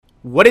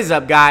What is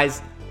up, guys?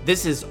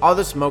 This is All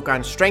the Smoke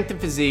on Strength and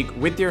Physique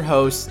with your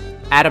hosts,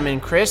 Adam and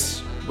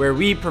Chris, where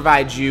we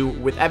provide you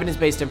with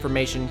evidence-based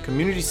information,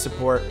 community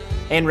support,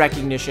 and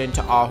recognition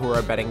to all who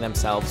are betting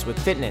themselves with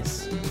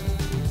fitness.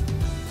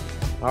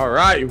 All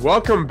right,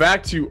 welcome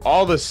back to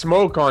All the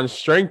Smoke on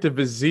Strength and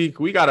Physique.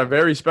 We got a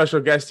very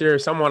special guest here,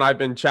 someone I've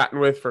been chatting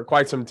with for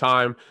quite some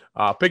time,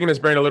 picking his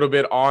brain a little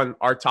bit on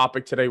our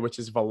topic today, which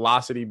is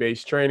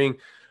velocity-based training.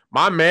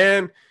 My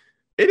man,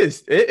 it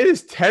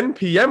is 10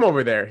 p.m.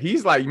 over there.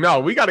 He's like, no,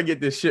 we got to get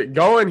this shit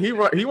going. He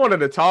wanted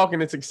to talk,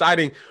 and it's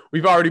exciting.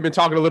 We've already been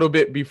talking a little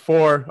bit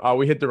before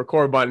we hit the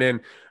record button, and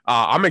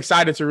I'm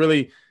excited to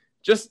really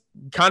just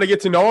kind of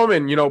get to know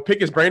him and, pick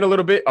his brain a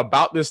little bit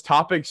about this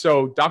topic.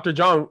 So Dr.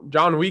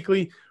 John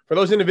Weekly, for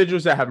those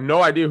individuals that have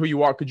no idea who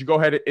you are, could you go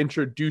ahead and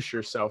introduce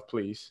yourself,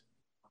 please?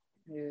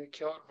 Yeah,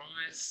 kia ora,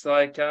 boys.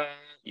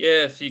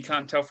 If you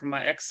can't tell from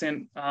my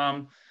accent,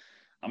 I'm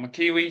a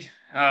Kiwi,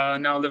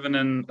 now living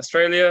in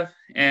Australia,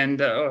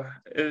 and I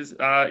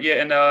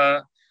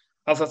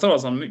thought I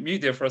was on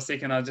mute there for a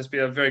second. I'd just be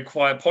a very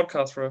quiet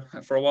podcast for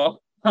a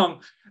while.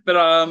 For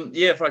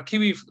a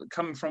Kiwi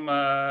coming from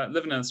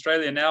living in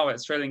Australia now at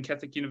Australian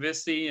Catholic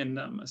University and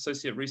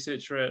associate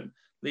researcher at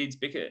Leeds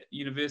Beckett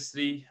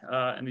University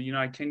in the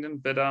United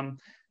Kingdom. But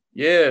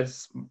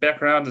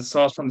background is so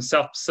I was from the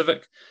South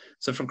Pacific,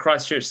 so from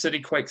Christchurch City,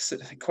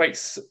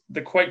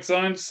 the Quake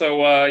Zone.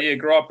 So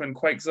grew up in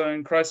Quake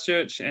Zone,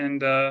 Christchurch,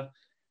 and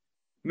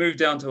moved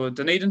down to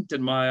Dunedin. Did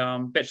my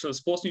Bachelor of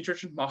Sports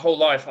Nutrition. My whole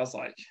life I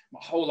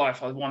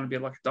wanted to be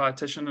like a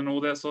dietitian and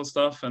all that sort of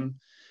stuff. And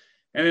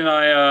then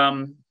I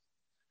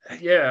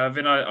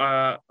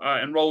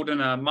enrolled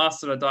in a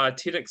Master of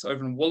Dietetics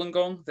over in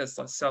Wollongong. That's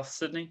like South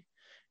Sydney.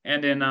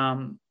 And then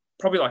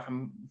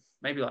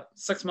maybe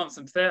 6 months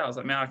into that, I was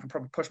like, man, I can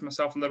probably push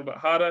myself a little bit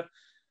harder.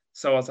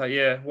 So I was like,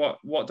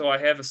 what do I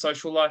have? A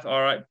social life?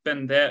 All right,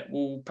 bin that.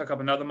 We'll pick up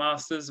another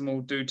master's and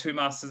we'll do 2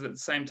 masters at the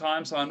same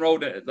time. So I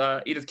enrolled at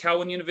Edith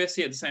Cowan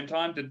University at the same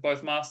time, did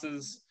both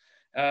masters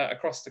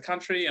across the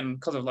country. And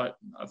because of I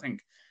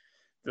think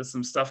there's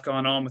some stuff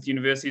going on with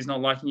universities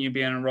not liking you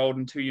being enrolled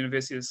in 2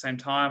 universities at the same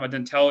time. I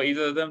didn't tell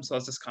either of them. So I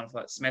was just kind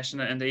of smashing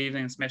it in the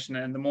evening and smashing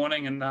it in the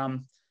morning. And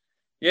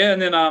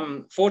and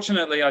then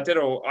fortunately I did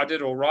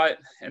all right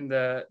in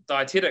the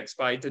dietetics,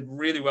 but I did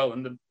really well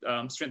in the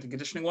strength and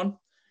conditioning one.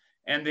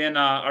 And then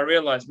I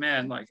realized,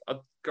 man, I'd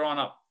grown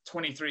up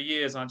 23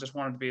 years and I just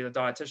wanted to be a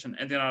dietitian.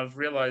 And then I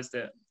realized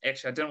that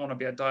actually I didn't want to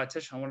be a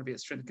dietitian. I want to be a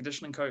strength and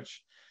conditioning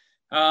coach.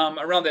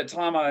 Around that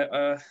time,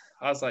 I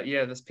was like,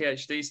 this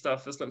PhD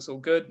stuff, this looks all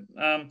good.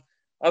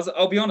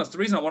 I'll be honest, the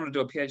reason I wanted to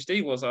do a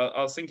PhD was I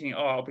was thinking,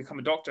 I'll become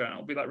a doctor and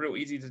it'll be real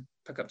easy to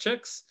pick up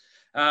chicks.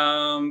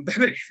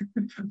 That's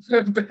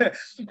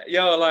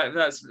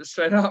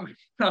straight up.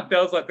 That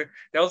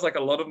was a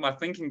lot of my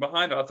thinking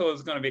behind it. I thought it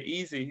was going to be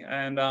easy,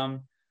 and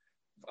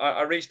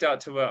I reached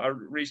out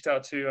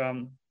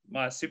to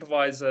my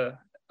supervisor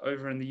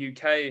over in the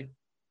UK,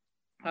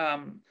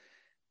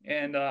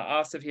 and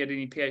asked if he had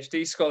any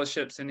PhD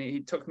scholarships, and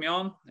he took me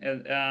on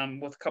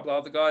with a couple of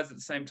other guys at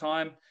the same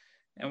time,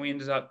 and we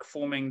ended up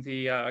forming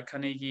the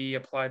Carnegie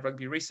Applied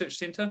Rugby Research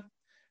Centre.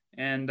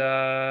 And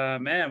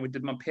we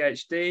did my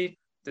PhD,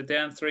 did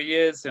that in 3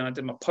 years, and I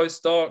did my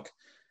postdoc,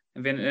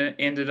 and then it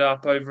ended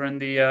up coming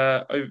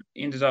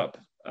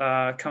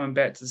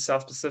back to the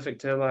South Pacific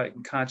to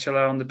kind of chill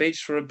out on the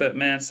beach for a bit,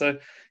 man. So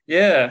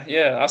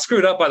I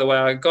screwed up, by the way.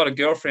 I got a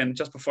girlfriend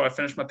just before I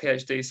finished my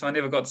PhD, so I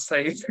never got to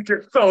say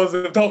I was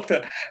a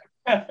doctor.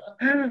 Are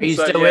you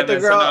still with the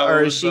girl,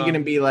 or is she going to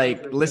be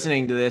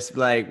listening to this?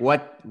 Why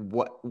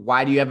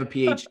do you have a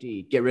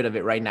PhD? Get rid of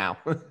it right now.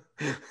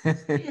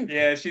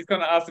 Yeah, she's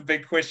going to ask the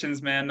big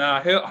questions, man.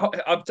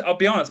 I'll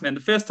be honest, man. The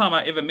first time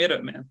I ever met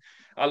her, man,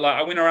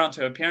 I went around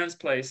to her parents'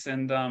 place,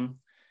 and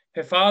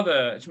her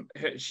father,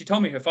 she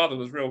told me her father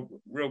was real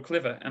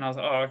clever, and I was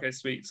like, oh, okay,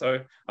 sweet.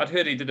 So I'd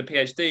heard he did a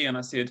PhD, and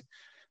I said,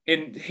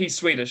 and he's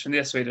Swedish, and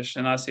they're Swedish,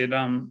 and I said,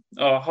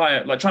 oh,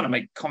 hi, trying to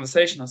make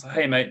conversation. I was like,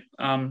 hey, mate,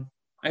 I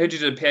heard you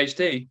did a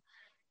PhD,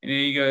 and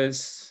he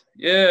goes,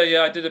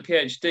 yeah, I did a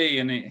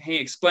PhD, and he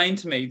explained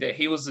to me that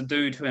he was the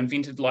dude who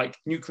invented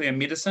nuclear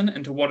medicine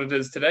into what it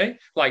is today,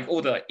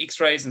 all the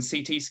X-rays and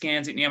CT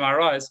scans and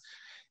MRIs.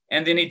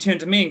 And then he turned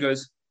to me and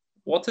goes,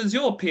 what is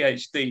your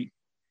PhD?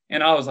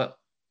 And I was like,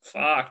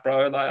 fuck,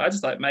 bro, I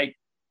just make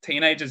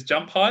teenagers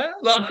jump higher.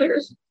 So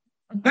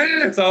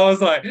I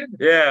was like, it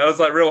was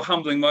real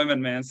humbling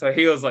moment, man. So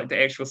he was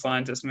the actual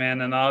scientist,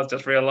 man, and I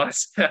just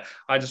realized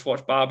I just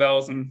watch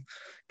barbells and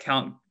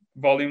count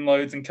volume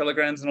loads and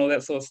kilograms and all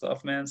that sort of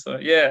stuff, man. So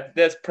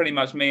that's pretty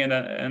much me in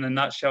a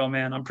nutshell,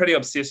 man. I'm pretty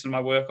obsessed with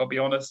my work, I'll be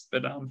honest,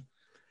 but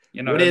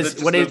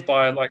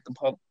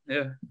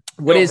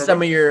what is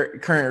some of your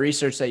current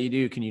research that you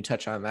do? Can you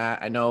touch on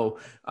that? I know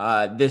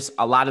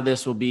a lot of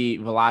this will be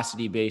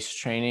velocity based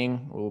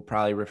training. We'll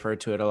probably refer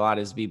to it a lot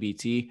as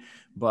VBT,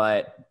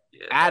 but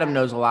Adam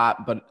knows a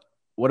lot. But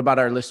what about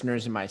our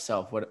listeners and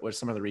myself? What's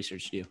some of the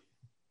research you do?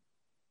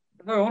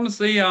 No,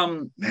 honestly,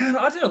 man,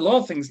 I did a lot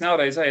of things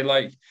nowadays.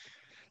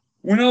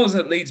 When I was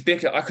at Leeds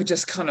Beckett, I could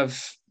just kind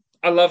of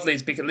I love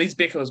Leeds Beckett. Leeds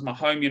Beckett was my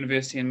home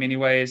university in many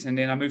ways. And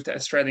then I moved to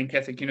Australian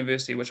Catholic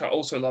University, which I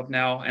also love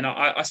now. And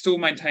I still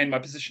maintain my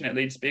position at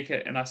Leeds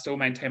Beckett, and I still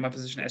maintain my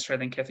position at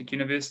Australian Catholic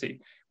University.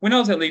 When I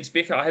was at Leeds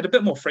Beckett, I had a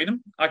bit more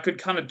freedom. I could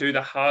kind of do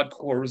the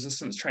hardcore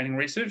resistance training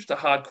research, the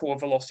hardcore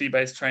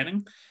velocity-based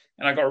training.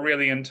 And I got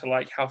really into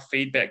like how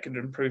feedback could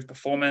improve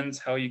performance,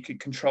 how you could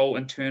control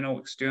internal,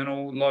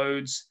 external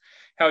loads,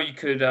 how you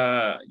could,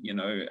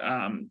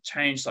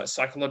 change like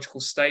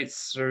psychological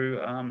states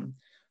through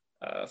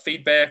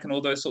feedback and all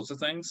those sorts of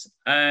things.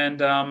 And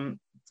then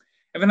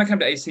I came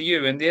to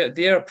ACU, and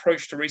their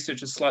approach to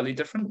research is slightly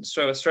different.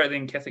 So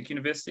Australian Catholic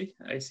University,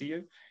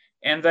 ACU,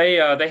 and they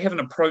have an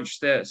approach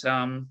that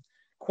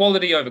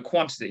quality over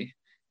quantity.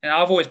 And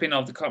I've always been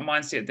of the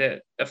mindset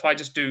that if I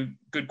just do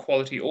good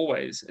quality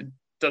always, it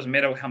doesn't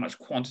matter how much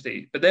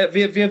quantity. But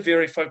they're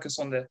very focused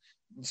on the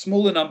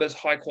smaller numbers,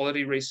 high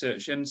quality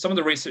research. And some of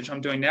the research I'm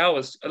doing now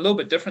is a little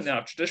bit different than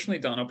I've traditionally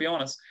done, I'll be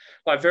honest.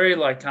 Like very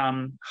like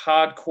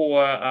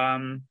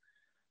hardcore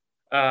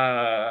kind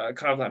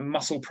of like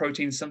muscle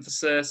protein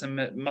synthesis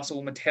and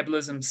muscle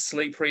metabolism,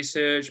 sleep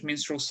research,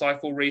 menstrual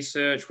cycle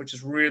research, which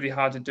is really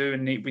hard to do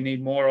and we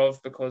need more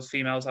of because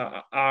females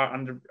are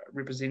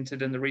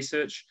underrepresented in the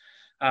research,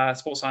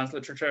 sports science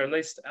literature at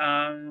least.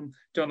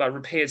 Doing like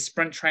repaired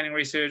sprint training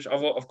research.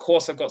 Of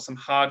course, I've got some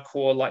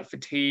hardcore like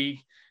fatigue,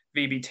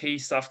 VBT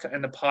stuff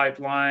in the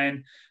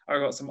pipeline. I've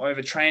got some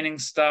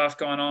overtraining stuff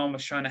going on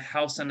with Shona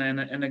Halson and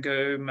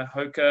Inigo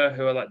Mahoka,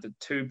 who are like the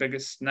two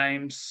biggest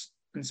names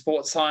in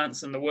sports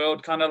science in the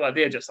world. Kind of like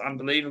they're just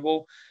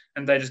unbelievable,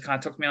 and they just kind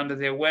of took me under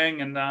their wing.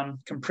 And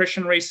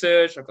compression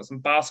research. I've got some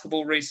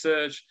basketball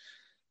research.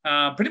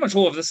 Pretty much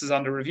all of this is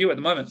under review at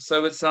the moment.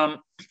 So it's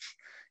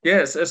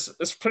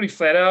it's pretty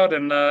flat out,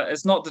 and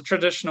it's not the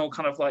traditional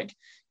kind of like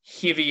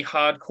heavy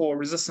hardcore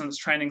resistance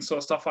training sort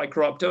of stuff I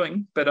grew up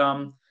doing, but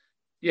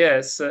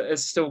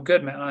it's still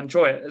good, man. I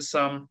enjoy it.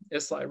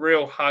 It's like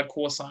real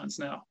hardcore science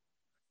now.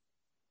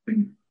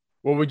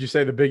 What would you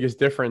say the biggest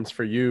difference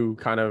for you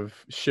kind of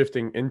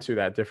shifting into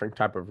that different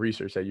type of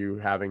research that you're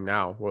having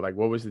now? Well, like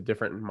what was the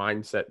different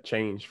mindset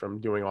change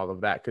from doing all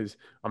of that? Because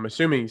I'm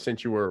assuming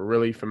since you were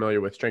really familiar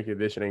with strength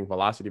conditioning,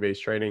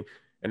 velocity-based training,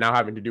 and now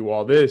having to do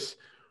all this,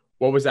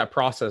 what was that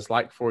process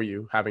like for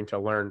you having to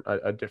learn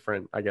a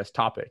different, I guess,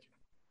 topic?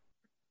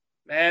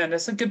 Man,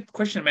 that's a good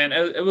question, man.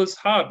 It was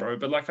hard, bro.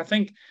 But like, I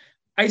think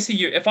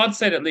ACU, if I'd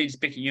stayed at Leeds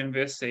Beckett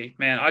University,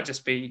 man, I'd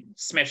just be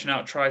smashing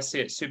out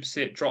tri-set,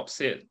 superset, drop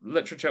set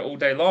literature all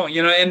day long,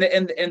 and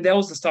that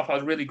was the stuff I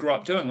really grew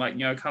up doing, like,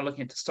 kind of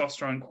looking at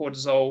testosterone,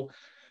 cortisol,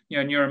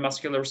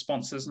 neuromuscular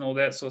responses and all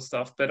that sort of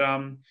stuff. But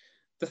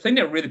the thing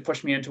that really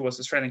pushed me into was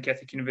Australian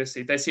Catholic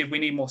University. They said, we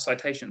need more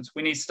citations.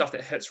 We need stuff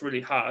that hits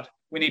really hard.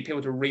 We need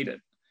people to read it.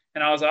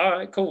 And I was like, all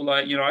right, cool.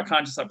 Like, I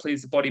can't just like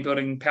please the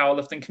bodybuilding,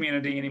 powerlifting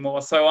community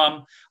anymore. So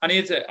I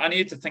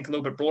needed to think a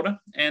little bit broader.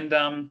 And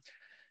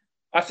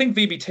I think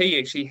VBT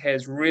actually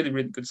has really,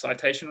 really good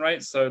citation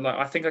rates. So like,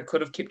 I think I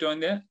could have kept doing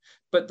that.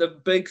 But the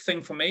big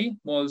thing for me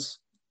was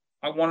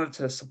I wanted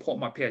to support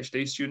my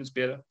PhD students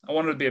better. I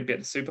wanted to be a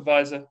better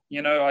supervisor.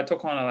 I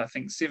took on, I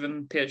think,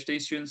 7 PhD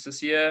students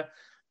this year,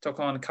 took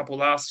on a couple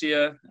last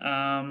year.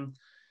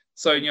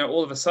 So,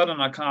 all of a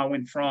sudden I kind of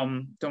went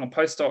from doing a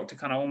postdoc to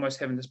kind of almost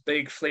having this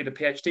big fleet of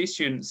PhD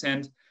students.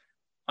 And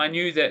I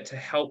knew that to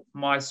help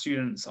my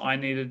students, I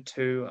needed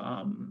to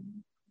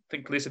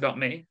think less about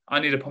me.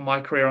 I need to put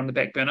my career on the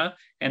back burner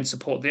and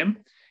support them.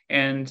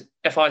 And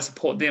if I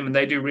support them and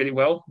they do really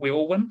well, we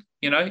all win.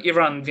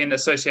 Everyone then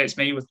associates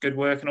me with good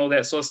work and all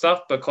that sort of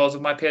stuff because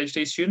of my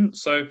PhD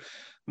students. So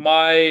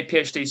my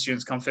PhD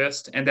students come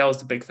first, and that was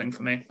the big thing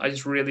for me. I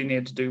just really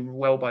needed to do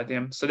well by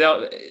them. So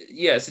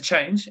it's a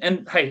change.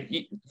 And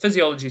hey,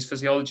 physiology is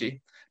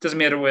physiology. Doesn't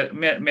matter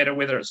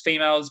whether it's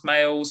females,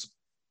 males,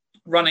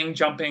 running,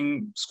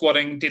 jumping,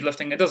 squatting,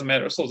 deadlifting. It doesn't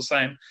matter. It's all the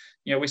same.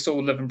 We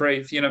still live and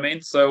breathe. You know what I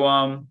mean? So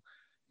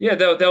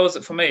that was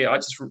it for me.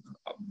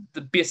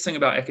 The best thing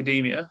about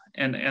academia,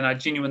 and I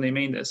genuinely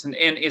mean this, and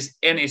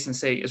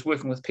S&C is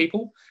working with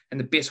people, and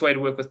the best way to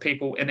work with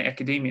people in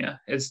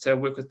academia is to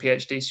work with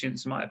PhD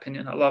students, in my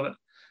opinion. I love it.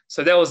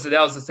 So that was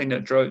the thing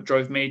that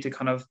drove me to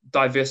kind of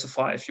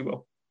diversify, if you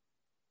will.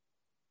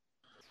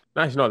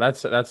 Nice. No,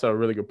 that's a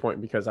really good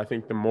point, because I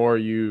think the more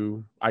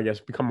you, I guess,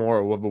 become more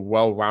of a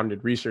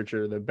well-rounded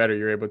researcher, the better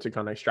you're able to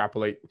kind of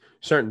extrapolate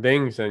certain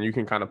things, and you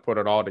can kind of put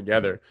it all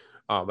together.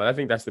 But I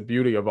think that's the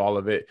beauty of all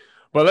of it.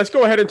 But let's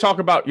go ahead and talk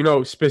about,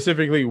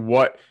 specifically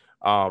what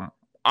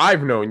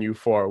I've known you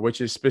for, which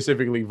is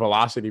specifically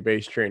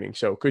velocity-based training.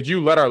 So could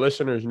you let our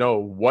listeners know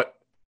what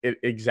it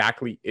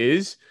exactly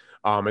is?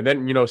 And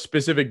then,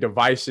 specific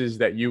devices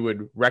that you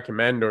would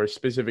recommend, or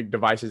specific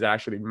devices that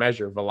actually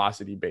measure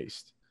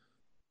velocity-based.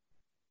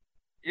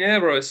 Yeah,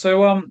 bro.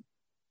 So,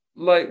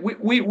 like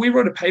we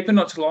wrote a paper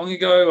not too long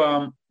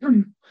ago.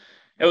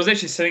 It was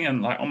actually sitting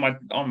in like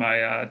on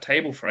my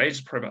table for ages,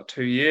 for about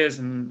 2 years,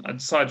 and I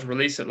decided to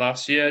release it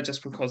last year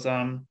just because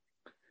I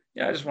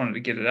just wanted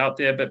to get it out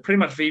there. But pretty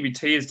much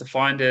VBT is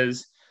defined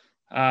as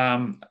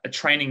a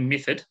training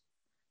method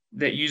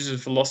that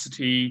uses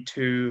velocity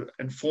to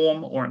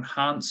inform or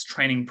enhance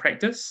training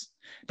practice.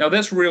 Now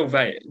that's real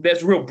vague.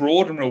 That's real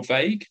broad and real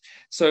vague.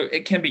 So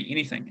it can be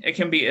anything. It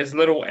can be as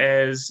little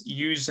as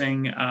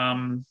using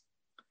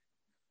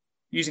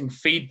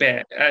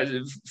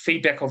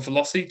feedback of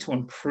velocity to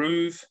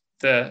improve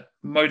the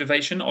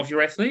motivation of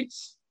your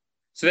athletes.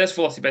 So that's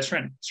velocity-based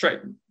training,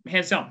 straight,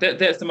 hands down.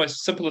 That's the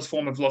most simplest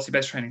form of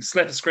velocity-based training.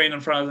 Slap a screen in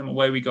front of them,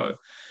 away we go.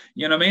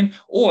 You know what I mean?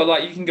 Or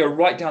like you can go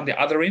right down the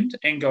other end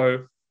and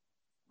go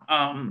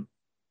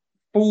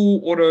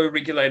full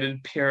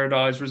auto-regulated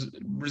periodized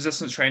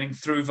resistance training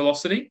through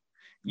velocity,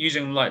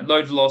 using like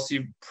load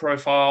velocity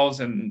profiles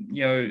and,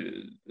 you know,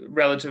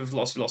 relative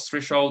velocity loss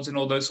thresholds and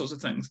all those sorts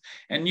of things.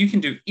 And you can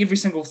do every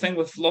single thing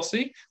with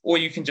velocity, or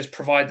you can just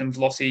provide them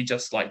velocity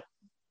just like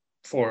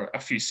for a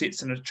few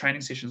sets in a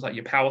training sessions, like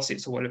your power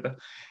sets or whatever.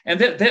 And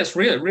that's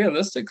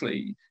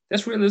realistically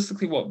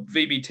what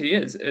VBT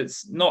is.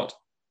 It's not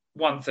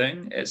one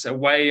thing. It's a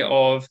way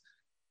of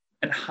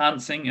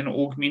enhancing and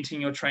augmenting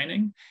your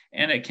training,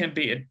 and it can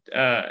be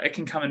it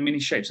can come in many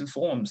shapes and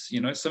forms, you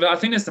know. So I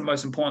think that's the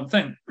most important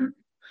thing.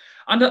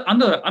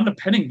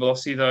 Underpinning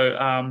velocity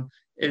though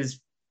is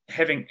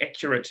having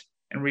accurate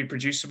and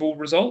reproducible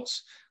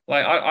results.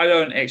 Like I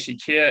don't actually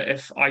care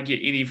if I get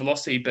any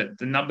velocity, but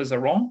the numbers are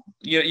wrong.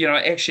 You know,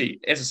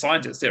 actually, as a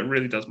scientist, that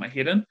really does my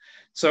head in.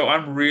 So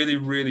I'm really,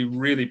 really,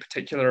 really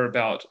particular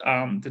about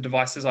the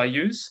devices I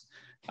use.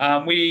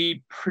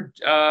 I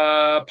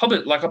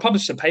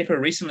published a paper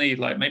recently,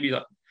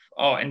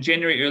 in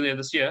January earlier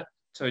this year,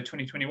 so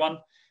 2021,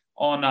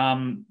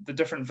 on the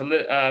different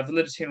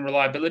validity and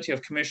reliability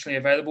of commercially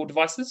available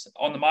devices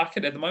on the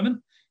market at the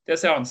moment.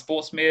 That's out on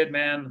SportsMed,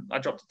 man. I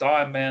dropped a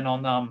dime, man,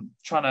 on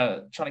trying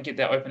to get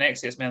that open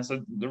access, man.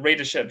 So the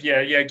readership,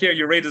 get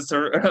your readers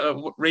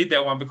to read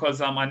that one,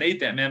 because I need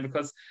that, man,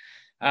 because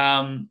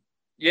it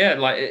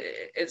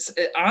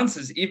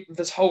answers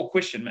this whole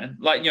question, man.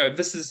 Like, you know,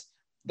 this is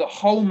the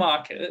whole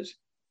market,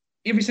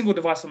 every single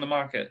device on the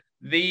market,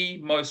 the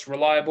most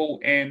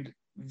reliable and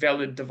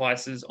valid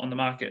devices on the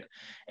market.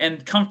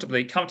 And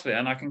comfortably,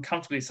 and I can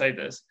comfortably say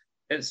this,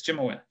 it's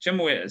GymAware.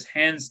 GymAware is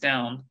hands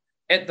down,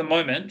 at the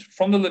moment,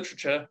 from the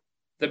literature,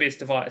 the best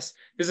device.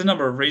 There's a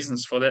number of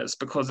reasons for that. It's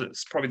because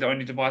it's probably the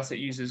only device that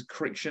uses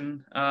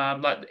correction,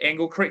 like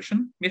angle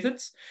correction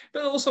methods,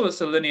 but also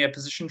it's a linear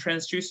position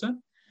transducer.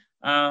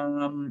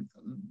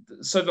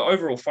 So the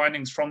overall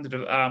findings from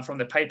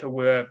the paper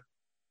were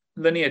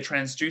linear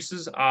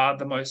transducers are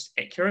the most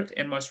accurate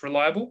and most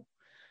reliable.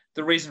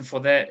 The reason for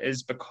that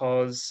is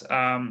because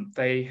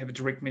they have a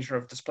direct measure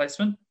of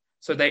displacement.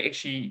 So they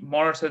actually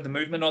monitor the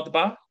movement of the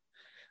bar.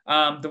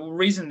 The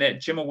reason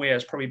that GymAware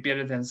is probably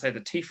better than, say, the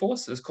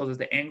T-Force is because of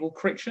the angle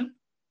correction.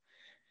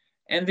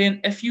 And then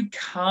if you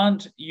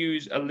can't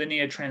use a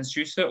linear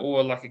transducer,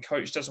 or like a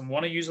coach doesn't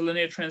want to use a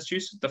linear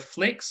transducer, the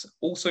Flex,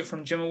 also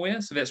from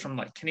GymAware, so that's from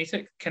like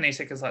Kinetic.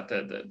 Kinetic is like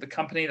the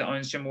company that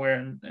owns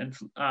GymAware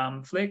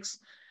and Flex.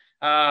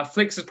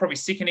 Flex is probably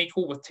second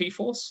equal with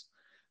T-Force.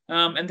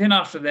 And then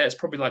after that, it's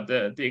probably like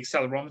the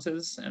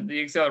accelerometers. And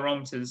the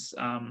accelerometers,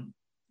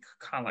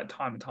 kind of like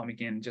time and time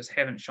again, just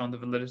haven't shown the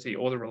validity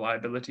or the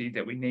reliability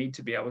that we need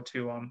to be able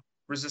to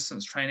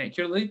resistance train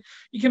accurately.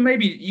 You can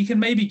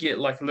maybe get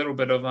like a little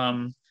bit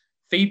of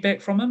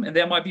feedback from them, and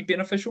that might be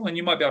beneficial, and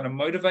you might be able to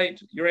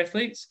motivate your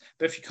athletes.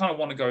 But if you kind of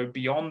want to go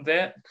beyond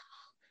that,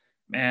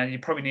 man, you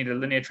probably need a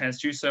linear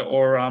transducer,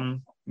 or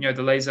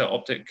the laser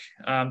optic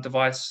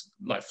device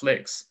like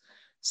Flex.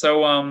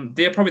 So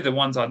they're probably the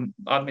ones I'd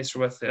mess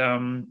with.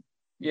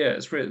 I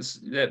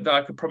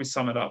could probably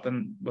sum it up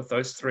with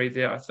those three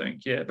there, I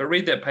think. Yeah, but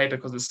read that paper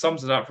because it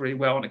sums it up really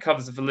well, and it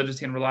covers the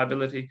validity and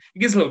reliability. It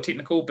gets a little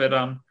technical, but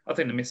I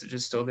think the message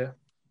is still there.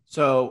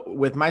 So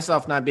with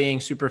myself not being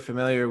super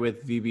familiar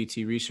with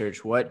VBT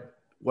research, what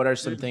are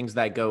some things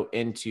that go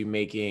into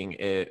making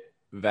it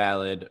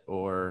valid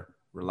or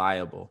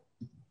reliable?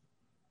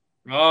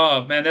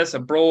 Oh man, that's a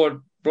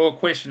broad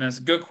question. It's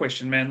a good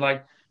question, man.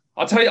 Like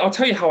I'll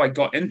tell you how I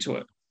got into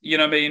it. You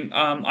know what I mean?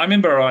 I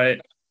remember I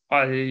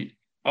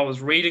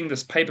was reading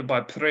this paper by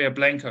Pereira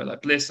Blanco,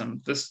 like bless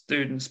him, this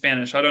dude in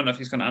Spanish. I don't know if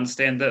he's going to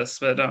understand this,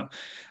 but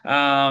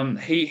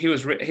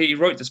he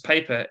wrote this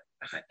paper,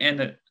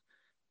 and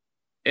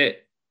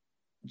it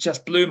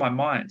just blew my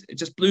mind. It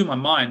just blew my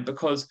mind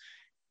because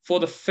for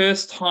the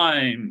first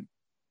time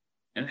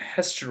in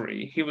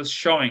history, he was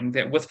showing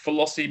that with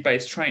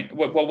velocity-based training,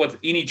 with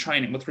any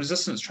training, with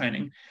resistance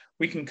training,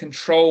 we can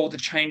control the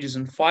changes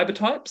in fiber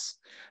types.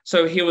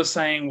 So he was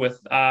saying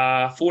with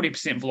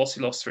 40%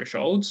 velocity loss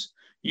thresholds,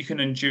 you can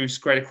induce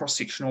greater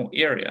cross-sectional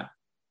area.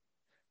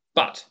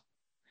 But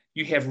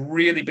you have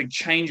really big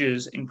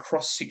changes in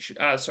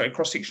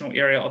cross-sectional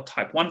area of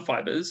type 1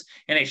 fibers,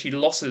 and actually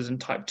losses in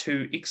type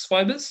 2 X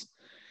fibers.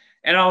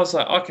 And I was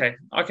like, okay,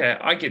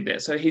 I get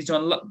that. So he's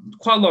doing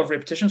quite a lot of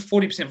repetitions.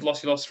 40%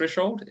 velocity loss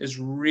threshold is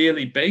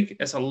really big.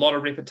 It's a lot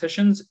of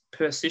repetitions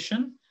per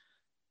session.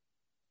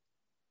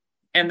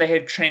 And they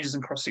have changes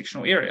in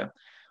cross-sectional area.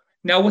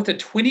 Now with the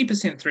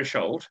 20%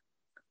 threshold,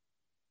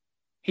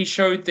 he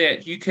showed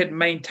that you could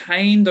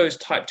maintain those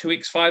type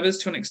 2X fibers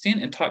to an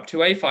extent and type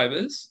 2A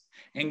fibers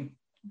and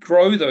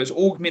grow those,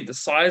 augment the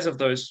size of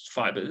those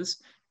fibers,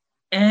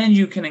 and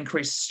you can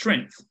increase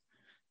strength.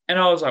 And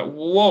I was like,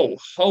 whoa,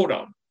 hold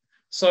up.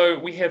 So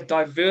we have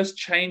diverse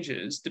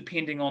changes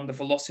depending on the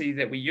velocity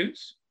that we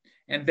use.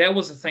 And that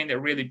was the thing that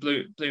really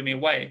blew me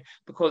away,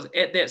 because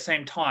at that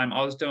same time,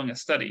 I was doing a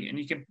study, and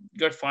you can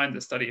go find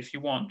the study if you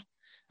want.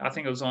 I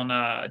think it was on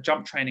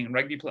jump training and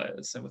rugby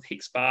players and with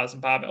hex bars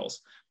and barbells.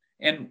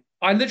 And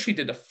I literally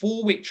did a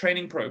 4-week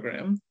training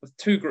program with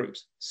 2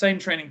 groups, same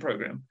training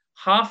program.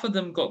 Half of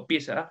them got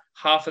better,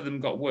 half of them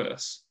got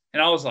worse.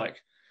 And I was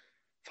like,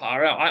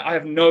 far out. I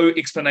have no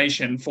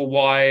explanation for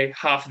why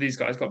half of these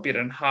guys got better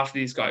and half of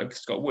these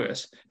guys got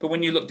worse. But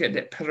when you looked at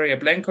that Pereira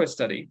Blanco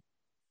study,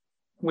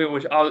 they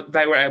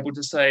were able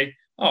to say,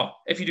 oh,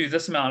 if you do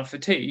this amount of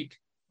fatigue,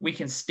 we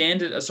can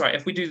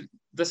if we do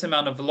this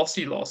amount of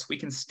velocity loss, we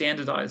can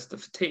standardize the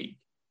fatigue.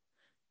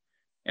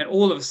 And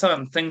all of a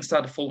sudden, things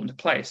start to fall into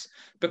place,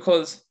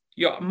 because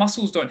your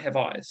muscles don't have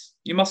eyes.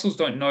 Your muscles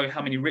don't know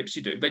how many reps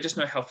you do. They just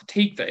know how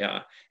fatigued they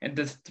are. And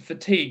the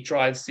fatigue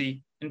drives the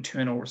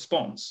internal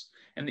response.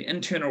 And the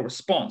internal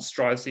response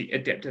drives the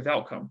adaptive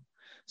outcome.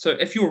 So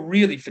if you're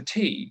really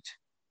fatigued,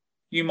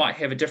 you might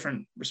have a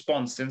different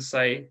response than,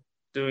 say,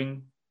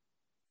 doing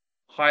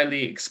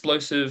highly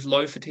explosive,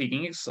 low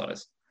fatiguing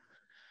exercise.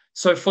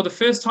 So for the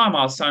first time,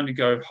 I was starting to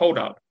go, hold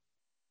up.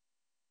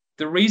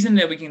 The reason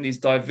that we're getting these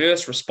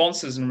diverse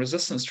responses in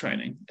resistance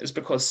training is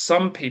because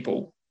some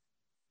people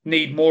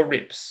need more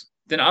reps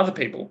than other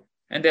people,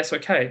 and that's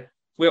okay.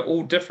 We're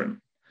all different.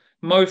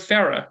 Mo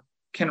Farah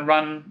can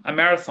run a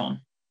marathon.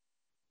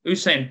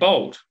 Usain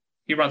Bolt,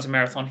 he runs a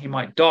marathon, he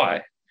might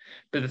die.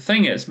 But the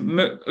thing is,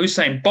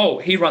 Usain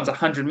Bolt, he runs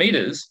 100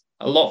 meters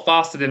a lot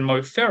faster than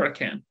Mo Farah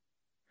can.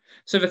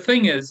 So the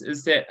thing is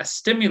that a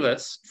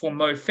stimulus for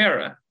Mo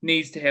Farah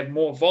needs to have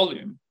more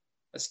volume.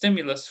 A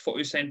stimulus for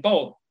Usain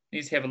Bolt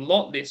needs to have a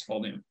lot less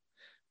volume.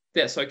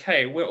 That's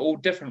okay. We're all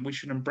different. We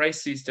should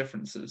embrace these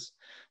differences.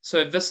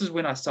 So this is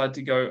when I started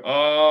to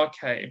go,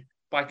 okay,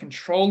 by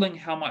controlling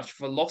how much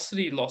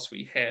velocity loss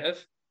we have,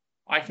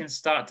 I can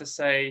start to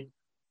say,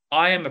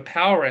 I am a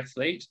power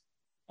athlete.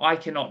 I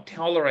cannot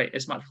tolerate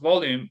as much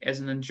volume as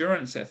an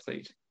endurance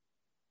athlete.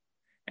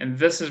 And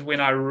this is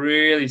when I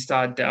really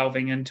started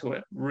delving into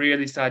it,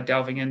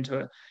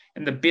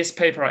 And the best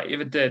paper I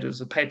ever did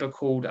was a paper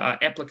called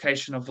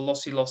Application of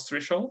Velocity Loss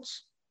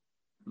Thresholds.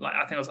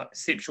 I think it was like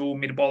perceptual,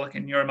 metabolic,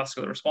 and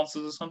neuromuscular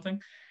responses or something.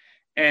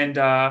 And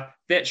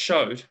that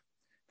showed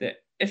that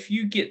if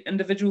you get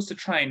individuals to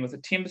train with a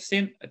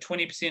 10%, a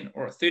 20%,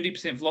 or a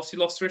 30% velocity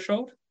loss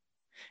threshold,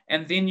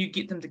 and then you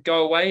get them to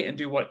go away and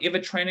do whatever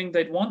training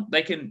they'd want,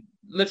 they can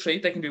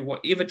do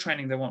whatever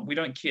training they want. We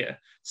don't care.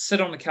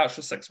 Sit on the couch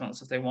for 6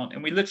 months if they want.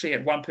 And we literally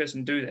had one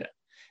person do that.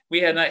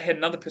 We had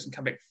another person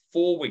come back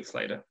 4 weeks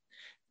later.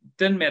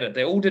 Didn't matter.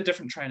 They all did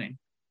different training.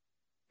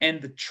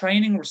 And the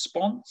training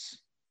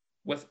response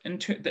with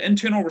the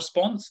internal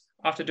response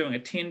after doing a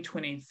 10,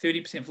 20,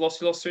 30%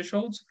 velocity loss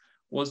thresholds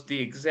was the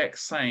exact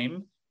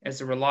same as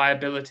the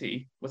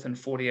reliability within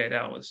 48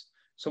 hours.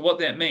 So what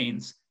that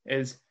means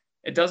is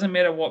it doesn't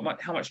matter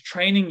how much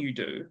training you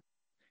do,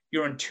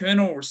 your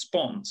internal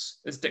response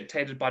is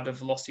dictated by the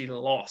velocity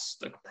loss,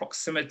 the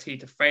proximity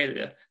to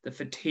failure, the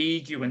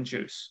fatigue you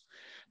induce.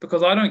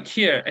 Because I don't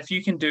care if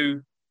you can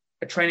do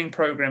a training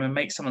program and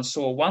make someone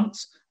sore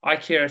once. I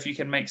care if you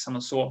can make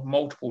someone sore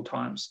multiple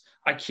times.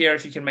 I care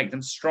if you can make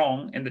them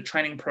strong and the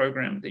training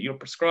program that you're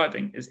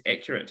prescribing is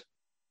accurate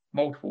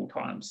multiple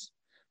times.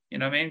 You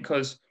know what I mean?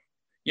 Because,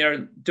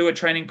 do a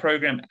training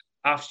program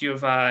after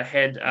you've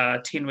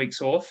had 10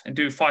 weeks off and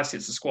do 5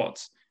 sets of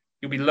squats.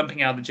 You'll be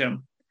limping out of the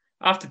gym.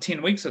 After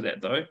 10 weeks of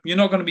that, though, you're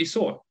not going to be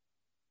sore.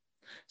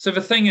 So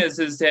the thing is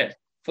that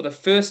for the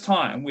first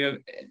time,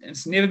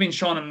 it's never been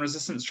shown in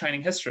resistance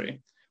training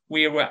history,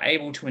 we were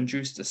able to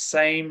induce the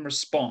same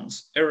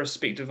response,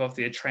 irrespective of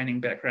their training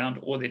background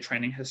or their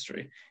training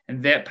history.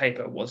 And that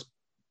paper was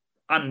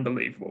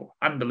unbelievable.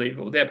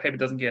 That paper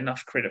doesn't get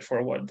enough credit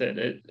for what it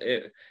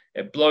did.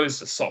 It blows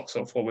the socks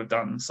off what we've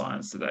done in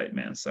science to date,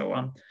 man.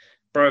 So,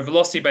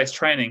 velocity-based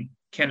training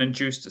can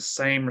induce the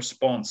same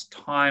response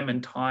time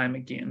and time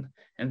again.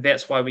 And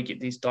that's why we get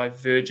these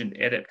divergent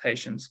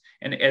adaptations.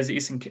 And as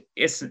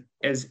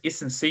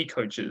S&C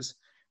coaches,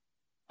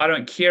 I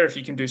don't care if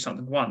you can do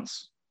something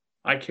once.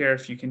 I care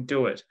if you can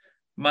do it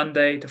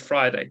Monday to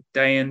Friday,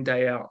 day in,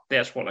 day out.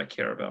 That's what I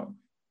care about.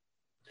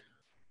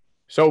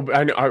 So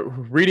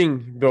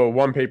reading the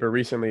one paper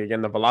recently,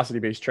 again, the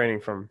velocity-based training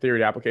from theory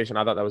to application,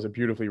 I thought that was a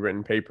beautifully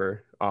written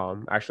paper,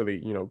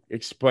 actually,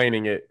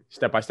 explaining it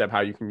step by step,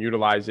 how you can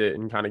utilize it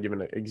and kind of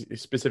giving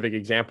specific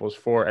examples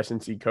for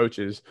S&C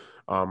coaches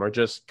or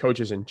just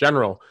coaches in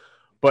general.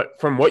 But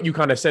from what you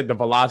kind of said, the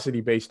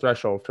velocity-based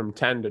threshold from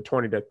 10 to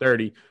 20 to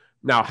 30,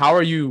 now, how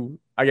are you,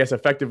 I guess,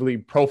 effectively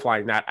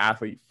profiling that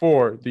athlete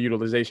for the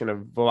utilization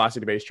of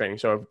velocity-based training?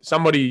 So if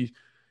somebody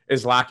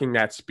is lacking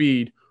that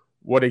speed,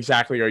 what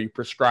exactly are you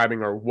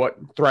prescribing, or what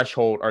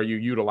threshold are you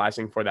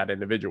utilizing for that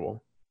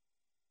individual?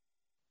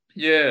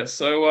 Yeah,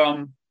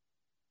 so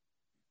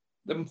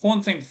the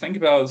important thing to think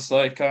about is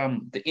like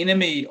the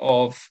enemy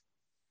of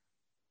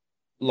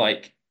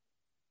like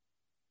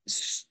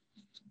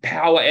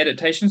power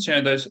adaptations,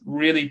 those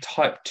really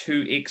type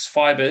 2x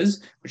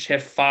fibers, which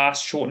have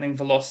fast shortening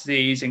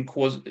velocities and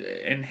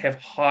have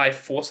high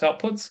force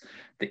outputs.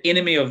 The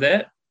enemy of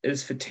that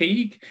is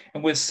fatigue.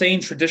 And we're seeing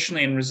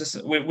traditionally in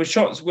resistance,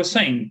 we're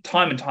seeing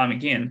time and time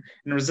again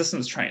in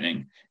resistance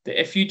training that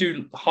if you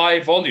do high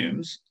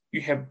volumes,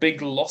 you have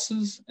big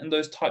losses in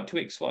those type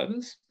 2x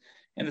fibers.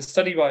 And the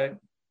study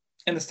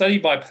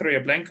by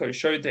Pereira Blanco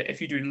showed that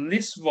if you do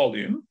less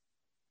volume,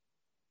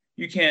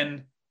 you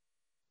can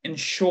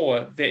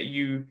ensure that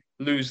you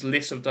lose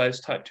less of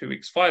those type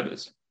 2x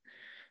fibers.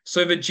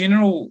 So the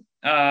general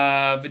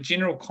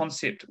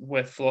concept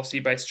with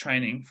velocity-based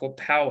training for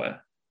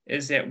power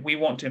is that we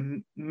want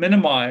to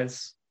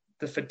minimize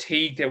the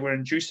fatigue that we're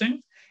inducing,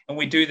 and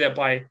we do that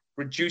by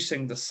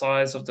reducing the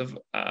size of the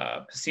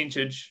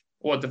percentage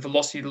or the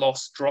velocity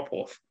loss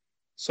drop-off.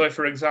 So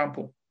for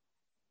example,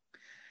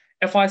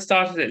 if I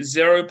started at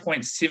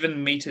 0.7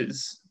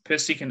 meters per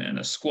second in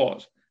a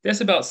squat, that's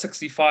about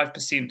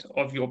 65%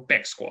 of your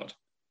back squat.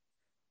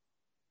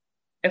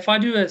 If I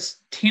do a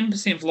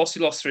 10% velocity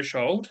loss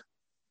threshold,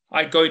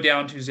 I go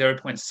down to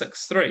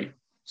 0.63.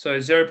 So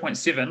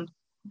 0.7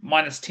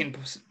 minus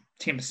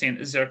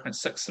 10% is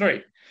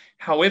 0.63.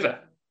 However,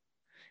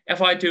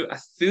 if I do a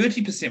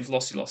 30%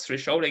 velocity loss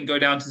threshold and go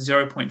down to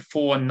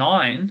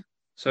 0.49,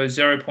 so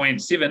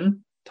 0.7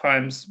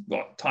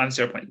 times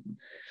 0.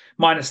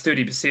 Minus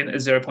 30%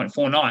 is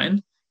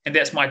 0.49, and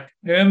that's my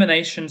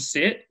termination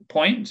set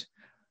point.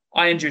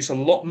 I induce a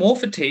lot more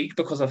fatigue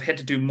because I've had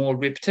to do more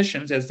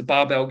repetitions as the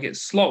barbell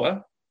gets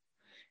slower,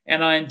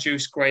 and I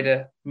induce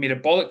greater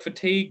metabolic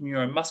fatigue,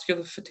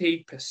 neuromuscular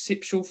fatigue,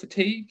 perceptual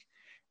fatigue,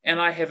 and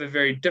I have a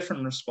very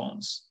different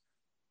response.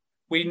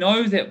 We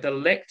know that the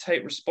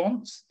lactate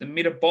response, the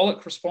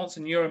metabolic response,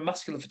 and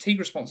neuromuscular fatigue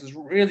response is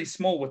really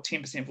small with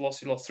 10%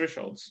 velocity loss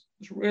thresholds.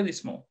 It's really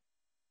small.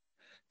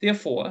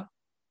 Therefore,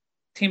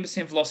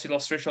 10% velocity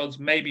loss thresholds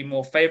may be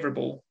more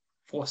favorable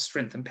for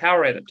strength and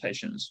power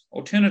adaptations.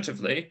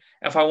 Alternatively,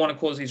 if I want to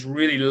cause these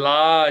really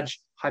large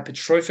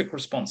hypertrophic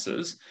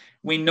responses,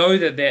 we know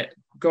that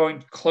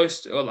going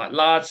close to or like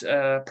large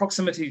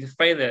proximity to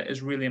failure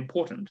is really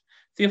important.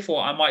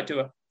 Therefore, I might do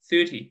a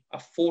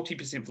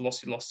 40%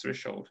 velocity loss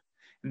threshold.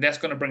 And that's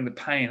going to bring the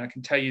pain. I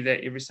can tell you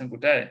that every single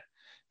day,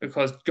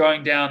 because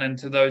going down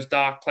into those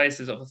dark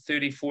places of a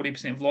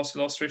 40% velocity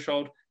loss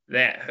threshold,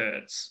 that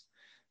hurts.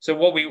 So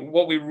what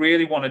we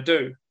really want to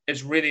do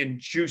is really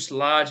induce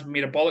large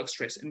metabolic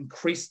stress,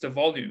 increase the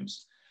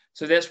volumes.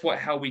 So that's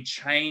how we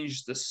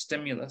change the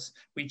stimulus.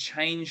 We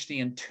change the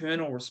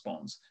internal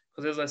response.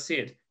 Because as I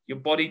said, your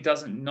body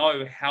doesn't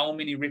know how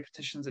many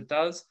repetitions it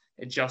does.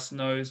 It just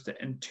knows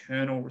the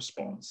internal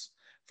response.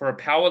 For a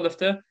power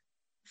lifter,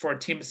 for a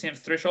 10%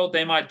 threshold,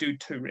 they might do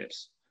 2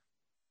 reps.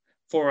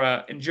 For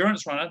an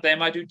endurance runner, they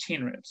might do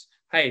 10 reps.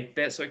 Hey,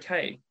 that's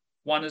okay.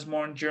 One is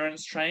more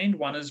endurance trained,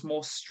 one is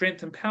more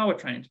strength and power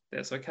trained.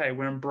 That's okay.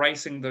 We're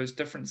embracing those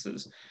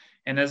differences.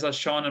 And as I've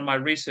shown in my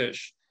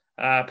research,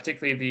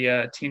 particularly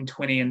the 10,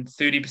 20, and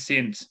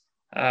 30%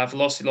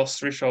 velocity loss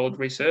threshold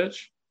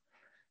research,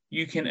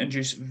 you can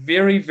induce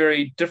very,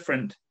 very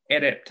different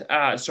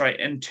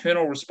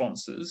internal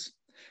responses.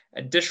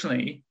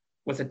 Additionally,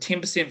 with a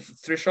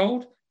 10%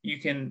 threshold, you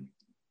can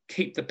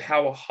keep the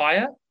power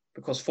higher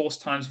because force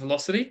times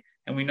velocity.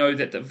 And we know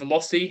that the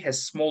velocity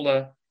has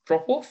smaller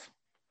drop-off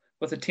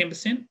with a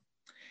 10%,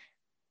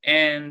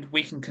 and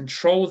we can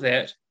control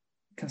that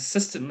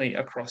consistently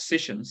across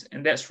sessions.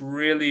 And that's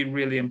really,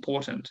 really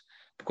important,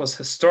 because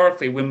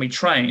historically when we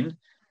train,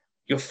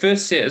 your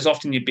first set is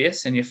often your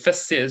best and your fifth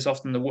set is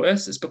often the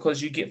worst. It's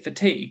because you get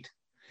fatigued.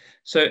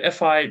 So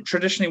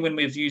traditionally when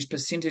we've used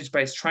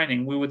percentage-based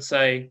training, we would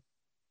say,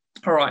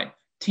 all right,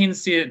 5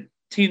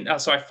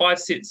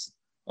 sets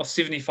of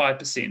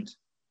 75%.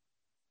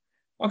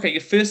 Okay,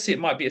 your first set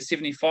might be a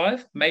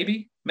 75,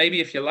 maybe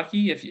if you're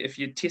lucky, if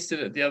you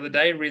tested it the other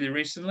day really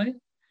recently.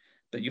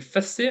 But your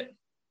fifth set,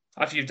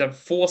 after you've done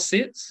 4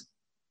 sets,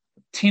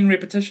 10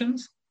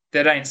 repetitions,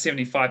 that ain't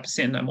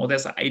 75% no more.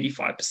 That's like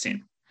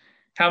 85%.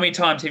 How many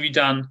times have you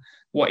done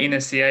what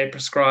NSCA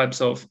prescribes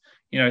of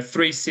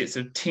 3 sets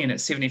of 10 at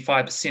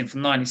 75% for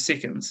 90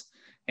 seconds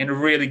and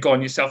really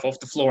gotten yourself off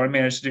the floor and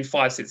managed to do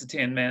 5 sets of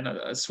 10? Man,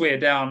 I swear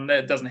down,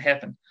 that doesn't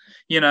happen.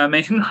 I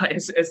mean,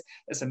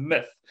 it's a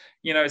myth.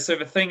 So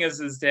the thing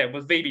is that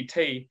with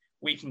VBT,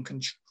 we can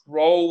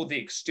control the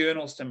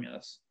external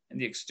stimulus, and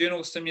the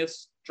external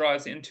stimulus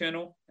drives the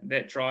internal, and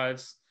that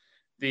drives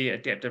the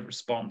adaptive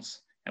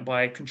response. And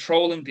by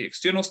controlling the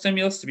external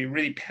stimulus to be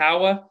really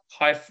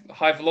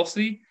high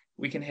velocity,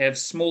 we can have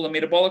smaller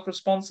metabolic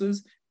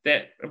responses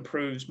that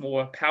improves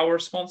more power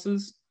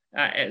responses,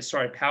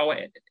 power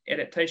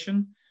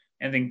adaptation.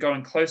 And then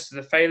going close to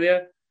the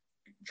failure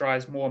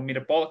drives more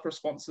metabolic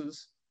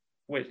responses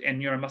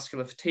and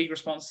neuromuscular fatigue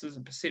responses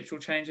and perceptual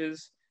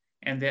changes,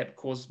 and that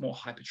causes more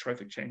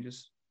hypertrophic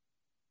changes.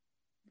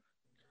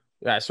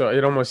 Yeah, so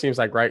it almost seems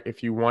like, right,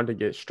 if you want to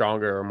get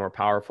stronger or more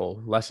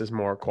powerful, less is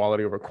more,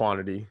 quality over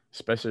quantity,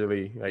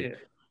 especially like. Yeah.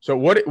 So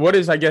what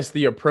is, I guess,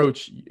 the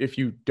approach if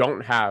you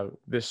don't have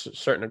this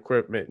certain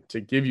equipment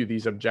to give you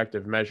these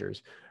objective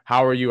measures?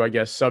 How are you, I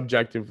guess,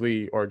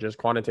 subjectively or just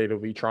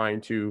quantitatively trying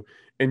to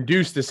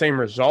induce the same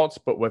results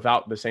but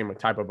without the same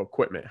type of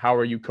equipment? How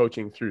are you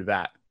coaching through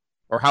that?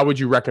 Or how would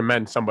you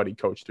recommend somebody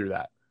coach through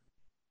that?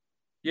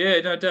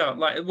 Yeah, no doubt.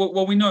 Like,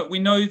 well, we know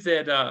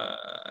that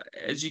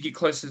as you get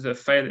closer to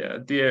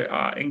failure, there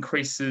are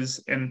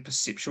increases in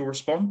perceptual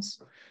response.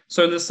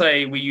 So let's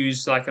say we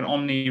use like an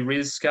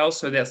omni-res scale.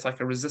 So that's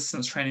like a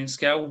resistance training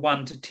scale,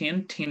 1 to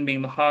 10, 10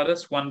 being the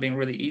hardest, one being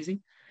really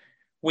easy.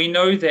 We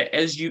know that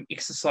as you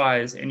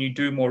exercise and you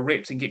do more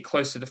reps and get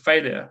closer to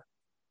failure,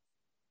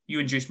 you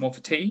induce more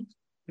fatigue,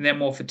 and that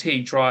more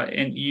fatigue dry,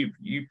 and you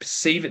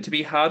perceive it to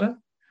be harder.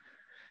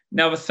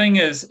 Now the thing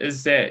is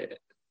that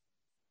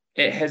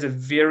it has a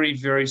very,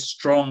 very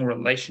strong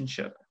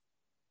relationship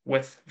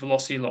with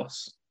velocity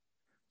loss.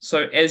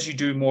 So as you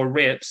do more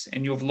reps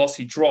and your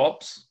velocity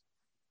drops,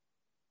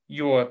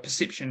 your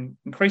perception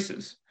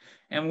increases.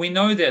 And we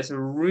know that's a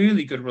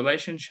really good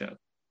relationship.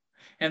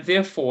 And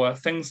therefore,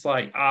 things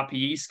like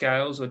RPE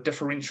scales or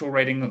differential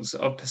ratings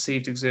of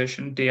perceived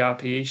exertion,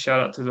 DRPE,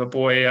 shout out to the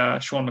boy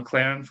Sean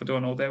McLaren for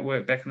doing all that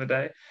work back in the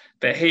day.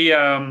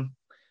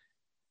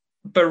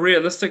 But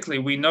realistically,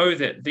 we know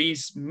that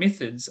these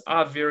methods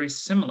are very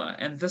similar.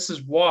 And this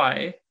is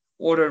why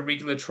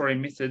auto-regulatory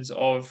methods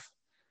of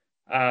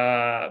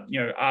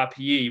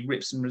RPE,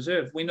 reps and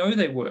reserve, we know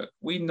they work.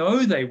 We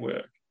know they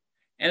work.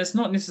 And it's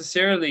not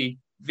necessarily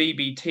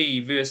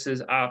VBT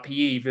versus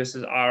RPE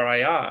versus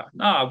RIR.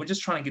 No, we're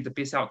just trying to get the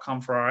best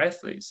outcome for our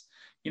athletes.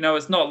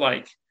 It's not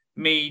like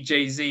me,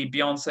 Jay-Z,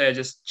 Beyonce are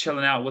just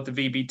chilling out with the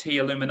VBT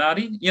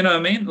Illuminati. You know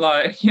what I mean?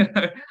 Like,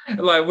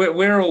 like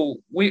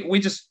we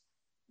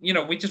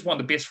just want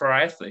the best for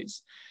our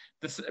athletes.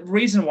 The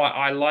reason why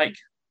I like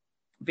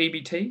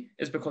VBT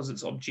is because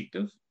it's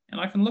objective. And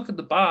I can look at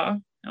the bar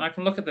and I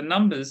can look at the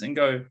numbers and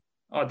go,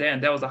 oh,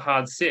 damn, that was a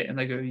hard set. And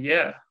they go,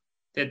 yeah,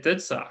 that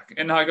did suck.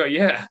 And I go,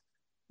 yeah,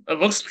 it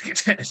looks like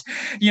it did.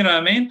 You know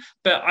what I mean?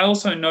 But I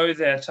also know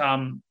that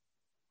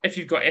if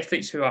you've got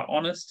athletes who are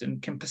honest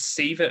and can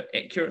perceive it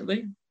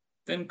accurately,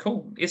 then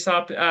cool.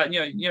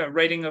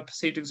 Rating of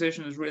perceived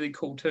exertion is really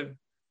cool too.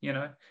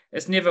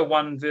 It's never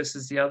one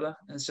versus the other.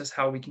 It's just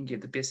how we can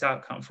get the best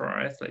outcome for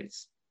our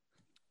athletes.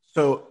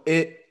 So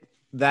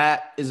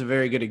that is a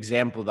very good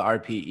example, the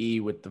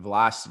RPE with the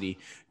velocity.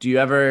 Do you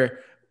ever,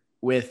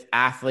 with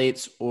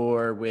athletes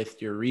or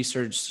with your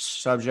research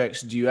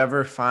subjects, do you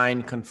ever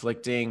find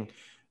conflicting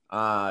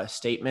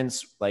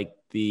statements, like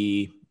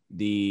the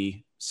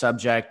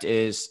subject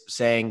is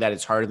saying that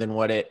it's harder than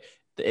what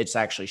it's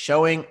actually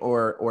showing,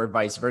 or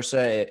vice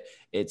versa?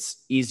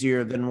 It's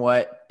easier than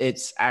what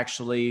it's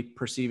actually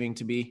perceiving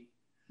to be?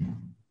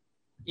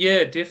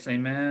 Yeah, definitely,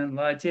 man.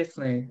 Like,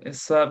 definitely.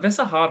 It's that's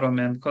a hard one,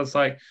 man, because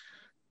like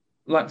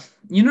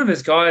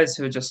there's guys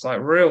who are just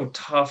like real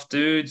tough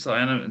dudes,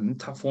 like, and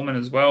tough women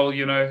as well,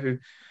 who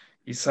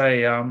you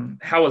say,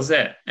 how was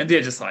that? And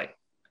they're just like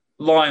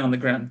lying on the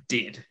ground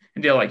dead.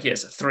 And they're like,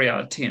 yes, a 3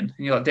 out of 10. And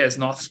you're like, that's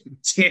not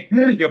 10.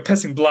 You're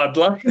pissing blood.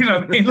 You know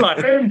what I mean? Like,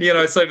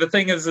 so the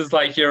thing is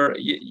like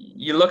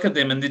you look at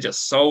them and they're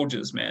just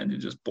soldiers, man. They're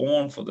just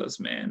born for this,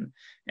 man.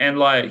 And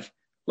like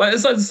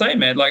it's like the same,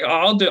 man. Like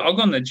I'll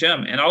go in the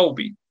gym and I'll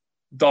be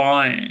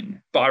dying,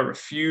 but I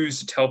refuse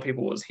to tell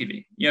people it was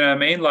heavy. You know what I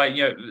mean? Like,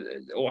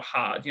 or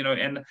hard,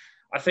 and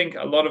I think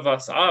a lot of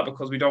us are,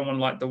 because we don't want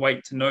like the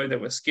weight to know that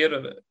we're scared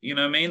of it. You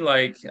know what I mean?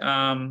 Like,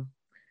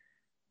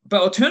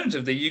 but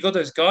alternatively, you got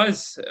those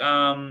guys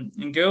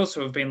and girls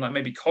who have been like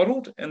maybe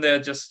coddled, and they're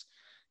just,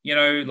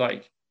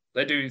 like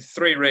they do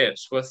 3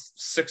 reps with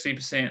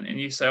 60%,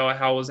 and you say, oh,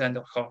 how was that?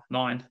 Oh,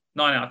 9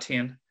 out of 10.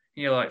 And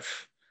you're like,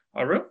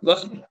 oh, really?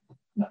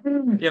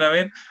 You know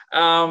what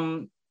I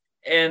mean?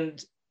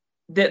 And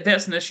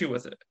that's an issue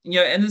with it.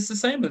 And it's the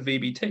same with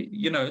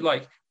VBT.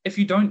 Like if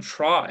you don't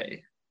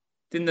try,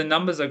 then the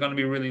numbers are going to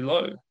be really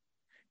low.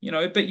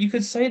 But you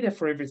could say that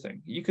for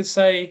everything. You could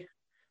say,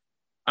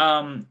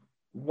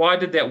 why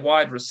did that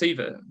wide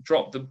receiver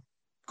drop the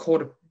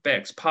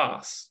quarterback's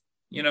pass?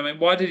 You know what I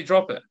mean? Why did he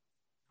drop it?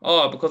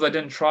 Oh, because I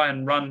didn't try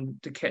and run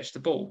to catch the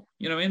ball.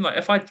 You know what I mean? Like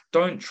if I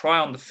don't try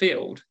on the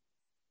field,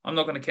 I'm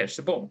not going to catch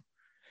the ball.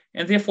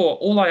 And therefore,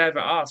 all I ever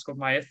ask of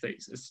my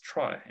athletes is to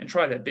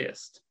try their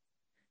best.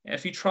 And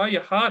if you try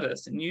your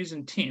hardest and use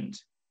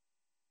intent,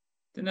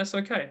 then that's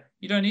okay.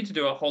 You don't need to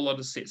do a whole lot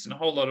of sets and a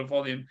whole lot of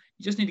volume.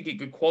 You just need to get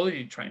good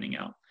quality training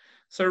out.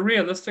 So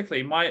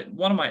realistically,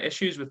 one of my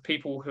issues with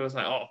people who is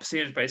like, oh,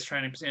 percentage-based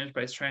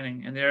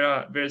training, and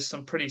there's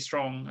some pretty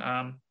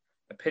strong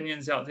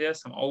opinions out there,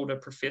 some older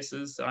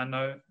professors I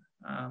know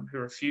who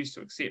refuse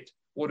to accept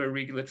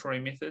auto-regulatory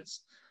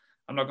methods.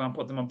 I'm not going to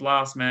put them on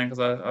blast, man, because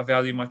I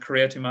value my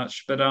career too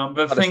much. But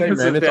the thing is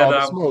that all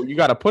the smoke. You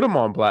got to put them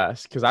on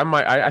blast, because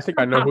I think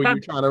I know who you're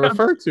trying to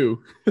refer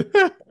to.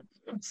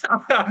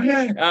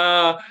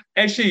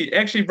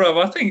 Actually,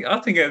 bro, I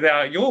think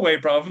your way,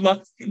 bro.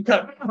 Like,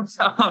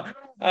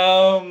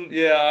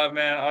 Yeah,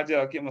 man,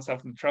 I'll get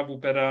myself into trouble,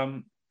 but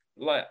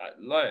like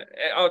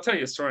I'll tell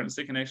you a story in a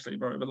second, actually,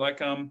 bro. But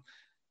like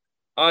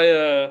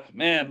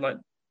man, like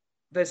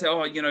they say,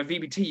 oh,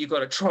 VBT, you got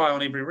to try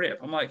on every rep.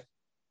 I'm like,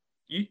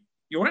 you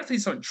your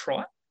athletes don't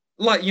try,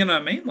 like, you know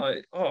what I mean?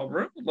 Like, oh,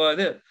 really?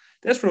 Like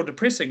that's real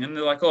depressing. And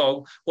they're like,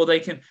 oh, well, they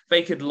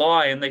could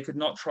lie and they could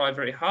not try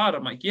very hard.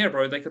 I'm like, yeah,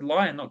 bro, they could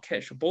lie and not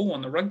catch a ball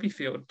on the rugby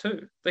field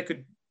too. They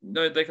could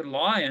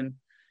lie and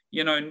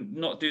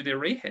not do their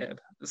rehab.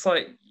 It's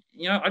like,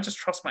 I just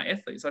trust my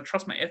athletes. I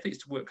trust my athletes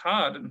to work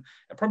hard, and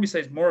it probably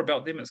says more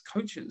about them as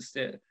coaches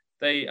that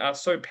they are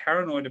so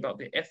paranoid about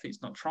their athletes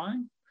not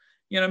trying.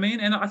 You know what I mean?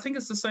 And I think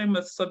it's the same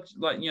with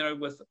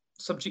with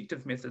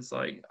subjective methods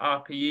like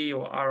RPE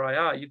or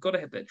RIR. You've got to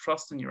have that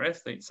trust in your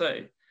athletes,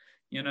 eh?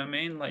 You know what I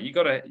mean? Like you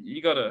gotta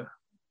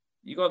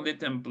let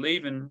them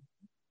believe in.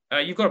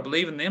 You've got to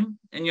believe in them,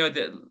 and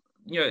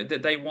that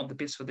they want the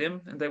best for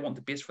them, and they want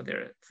the best for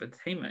their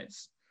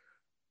teammates.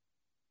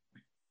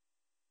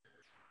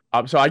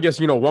 So I guess,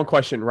 one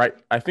question, right?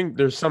 I think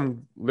there's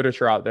some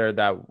literature out there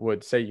that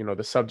would say,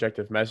 the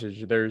subjective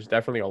message, there's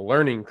definitely a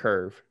learning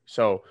curve.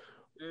 So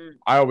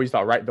I always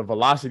thought, right, the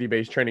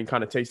velocity-based training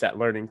kind of takes that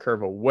learning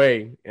curve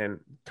away, and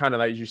kind of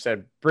like you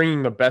said,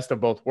 bringing the best of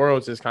both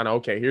worlds is kind of,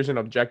 okay, here's an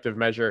objective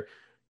measure.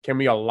 Can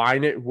we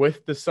align it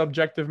with the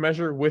subjective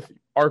measure with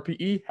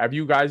RPE? Have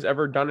you guys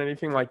ever done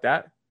anything like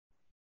that?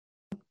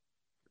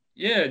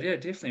 Yeah,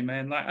 definitely,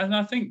 man. Like, and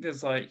I think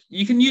there's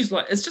you can use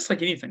it's just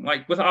like anything,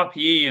 like with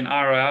RPE and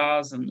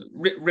RIRs and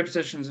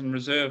repetitions in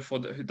reserve for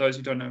those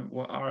who don't know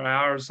what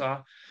RIRs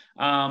are,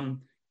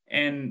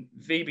 and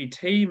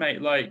VBT,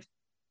 mate. Like,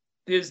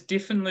 there's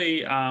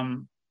definitely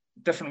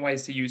different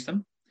ways to use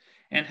them,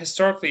 and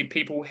historically,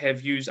 people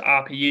have used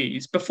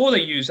RPEs before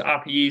they use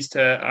RPEs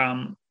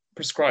to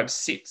prescribe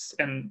sets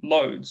and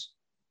loads.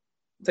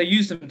 They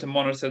use them to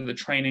monitor the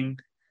training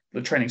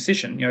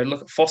session.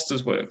 Look at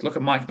Foster's work, look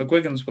at Mike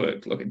McGuigan's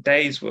work, look at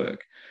Day's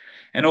work,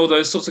 and all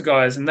those sorts of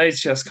guys. And they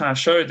just kind of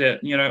showed that,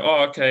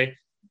 okay,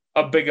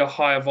 a bigger,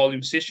 higher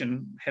volume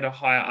session had a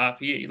higher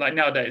RPE. Like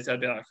nowadays,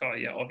 they'd be like, oh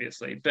yeah,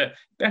 obviously. But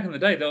back in the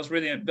day, that was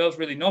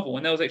really novel,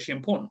 and that was actually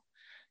important.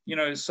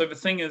 So the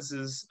thing is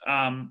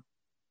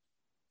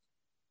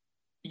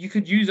you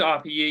could use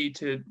RPE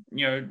to,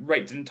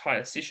 rate the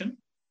entire session.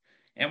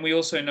 And we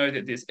also know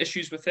that there's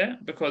issues with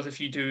that, because if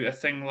you do a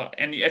thing like,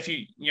 and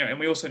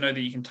we also know that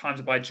you can times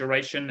it by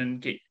duration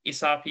and get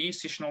SRPE,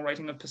 sessional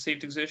rating of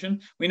perceived exertion.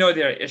 We know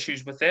there are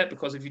issues with that,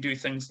 because if you do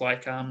things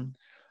like,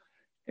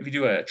 if you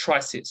do a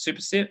tricep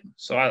superset,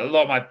 so a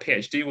lot of my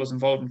PhD was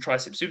involved in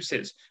tricep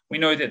supersets, we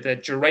know that the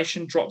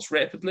duration drops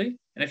rapidly.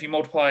 And if you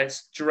multiply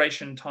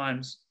duration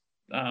times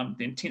the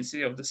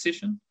intensity of the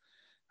session,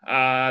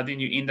 then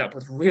you end up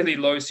with really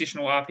low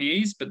sessional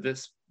RPEs, but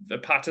the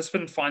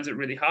participant finds it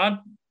really hard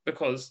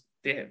because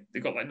they've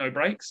got like no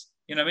breaks.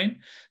 You know what I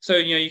mean? So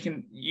you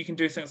can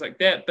do things like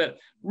that, but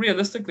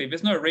realistically,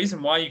 there's no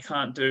reason why you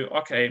can't do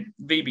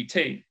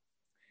VBT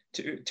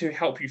to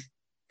help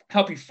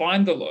you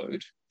find the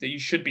load that you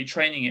should be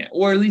training at,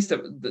 or at least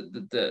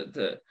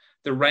the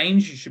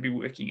range you should be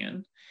working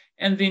in,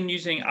 and then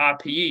using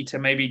RPE to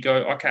maybe go,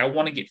 okay, I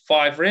want to get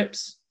 5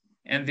 reps,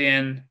 and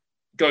then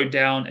go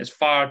down as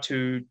far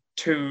to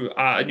 8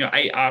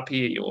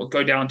 RPE, or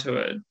go down to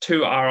a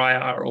 2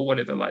 RIR or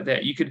whatever like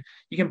that. You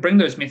can bring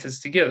those methods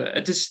together.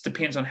 It just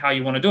depends on how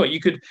you want to do it. You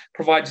could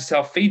provide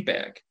yourself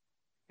feedback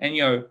and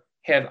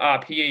have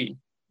RPE,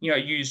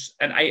 use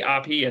an 8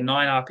 RPE, a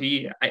 9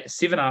 RPE,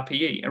 7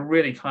 RPE, and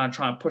really kind of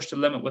try and push the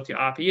limit with your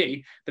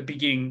RPE, but be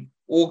getting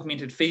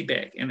augmented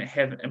feedback and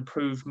have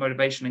improved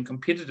motivation and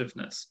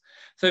competitiveness.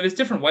 So there's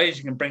different ways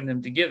you can bring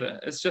them together.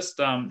 It's just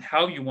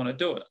how you want to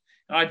do it.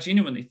 And I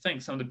genuinely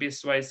think some of the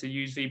best ways to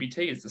use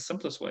VBT is the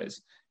simplest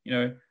ways,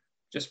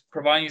 just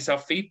providing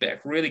yourself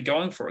feedback, really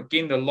going for it,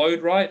 getting the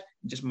load right,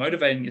 and just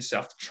motivating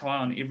yourself to try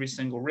on every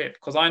single rep.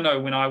 Because I know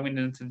when I went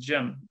into the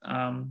gym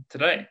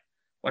today,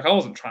 like I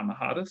wasn't trying my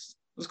hardest.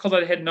 It was because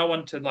I had no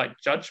one to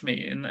judge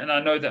me. And I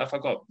know that if I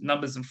got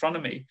numbers in front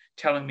of me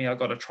telling me I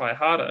got to try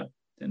harder,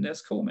 then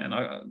that's cool, man.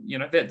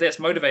 That's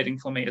motivating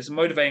for me. It's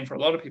motivating for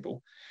a lot of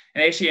people.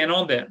 And actually, and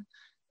on that,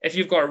 if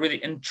you've got a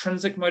really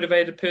intrinsic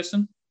motivated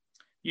person,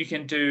 you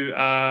can do,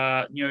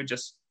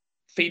 just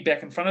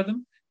feedback in front of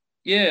them.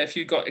 Yeah, if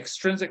you've got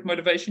extrinsic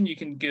motivation, you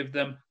can give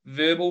them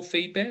verbal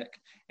feedback.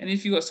 And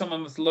if you've got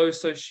someone with low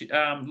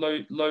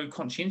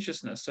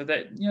conscientiousness, so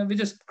that, they're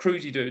just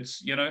cruisy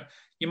dudes,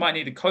 you might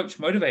need a coach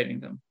motivating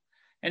them.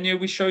 And,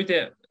 we showed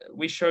that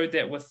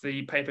with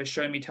the paper,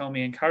 Show Me, Tell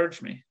Me,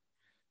 Encourage Me.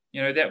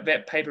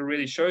 That paper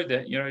really showed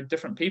that,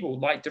 different people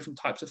like different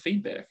types of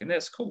feedback, and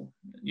that's cool,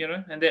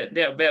 and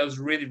that was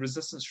really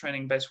resistance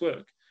training based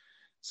work.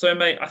 So,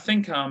 mate, I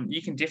think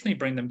you can definitely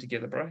bring them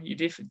together, bro. You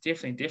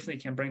definitely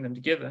can bring them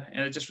together,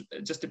 and it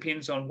just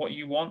depends on what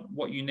you want,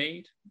 what you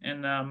need,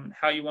 and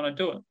how you want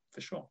to do it, for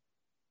sure.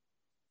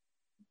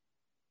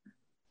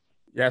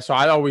 Yeah, so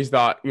I always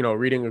thought,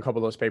 reading a couple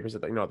of those papers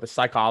that,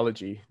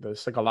 the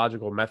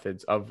psychological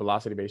methods of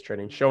velocity-based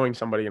training, showing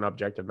somebody an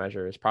objective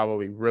measure is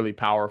probably really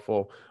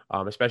powerful,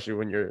 especially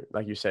when you're,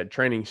 like you said,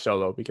 training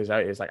solo, because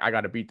it's like, I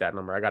got to beat that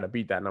number. I got to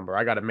beat that number.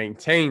 I got to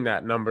maintain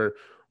that number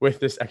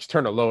with this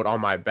external load on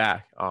my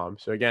back.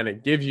 So again,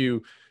 it gives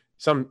you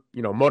some,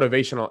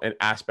 motivational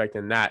aspect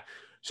in that.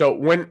 So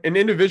when an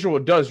individual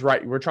does,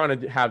 right, we're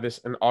trying to have this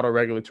an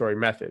auto-regulatory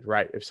method,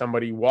 right? If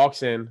somebody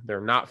walks in,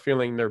 they're not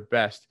feeling their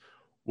best,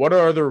 what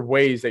are other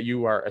ways that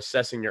you are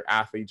assessing your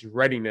athlete's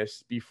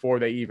readiness before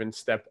they even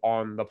step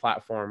on the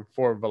platform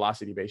for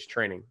velocity-based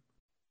training?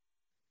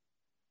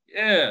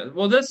 Yeah,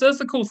 well, that's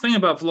the cool thing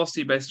about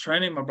velocity-based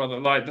training, my brother.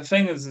 Like the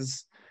thing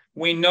is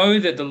we know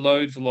that the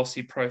load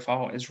velocity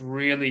profile is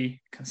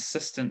really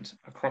consistent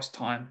across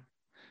time.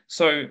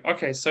 So,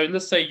 okay, so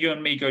let's say you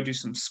and me go do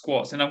some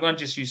squats, and I'm going to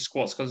just use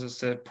squats because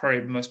it's probably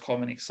the most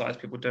common exercise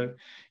people do.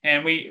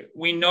 And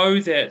we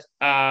know that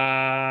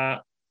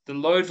the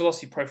load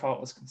velocity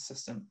profile is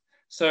consistent.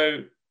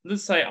 So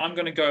let's say I'm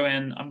going to go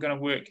in, I'm going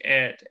to work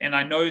at, and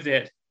I know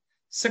that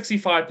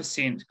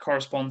 65%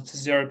 corresponds to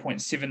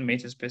 0.7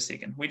 meters per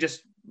second. We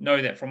just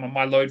know that from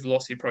my load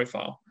velocity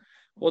profile.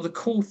 Well, the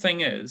cool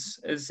thing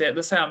is that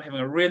let's say I'm having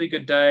a really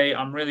good day,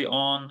 I'm really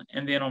on,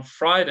 and then on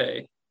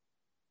Friday,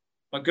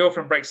 my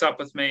girlfriend breaks up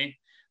with me,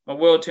 my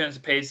world turns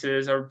to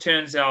pieces, or it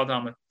turns out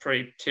I'm a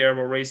pretty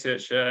terrible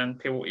researcher, and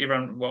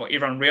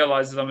everyone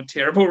realizes I'm a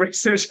terrible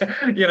researcher,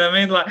 you know what I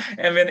mean? Like,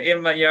 and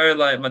then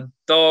my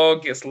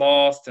dog gets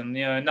lost, and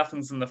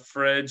nothing's in the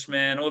fridge,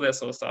 man, all that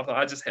sort of stuff. Like,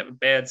 I just have a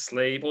bad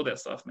sleep, all that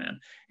stuff, man.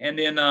 And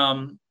then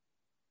I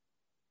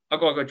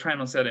gotta go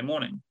train on Saturday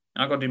morning.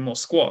 I gotta do more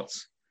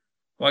squats.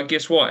 Well,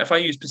 guess what? If I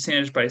use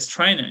percentage-based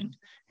training,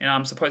 and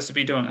I'm supposed to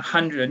be doing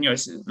 100,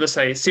 let's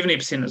say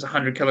 70% is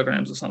 100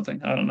 kilograms or something,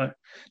 I don't know,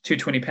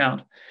 220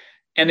 pound.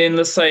 And then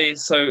let's say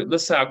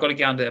I've got to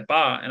get under that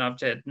bar and I've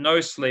had no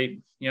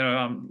sleep,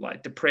 I'm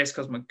like depressed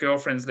because my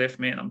girlfriend's left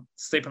me and I'm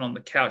sleeping on the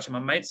couch in my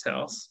mate's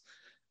house.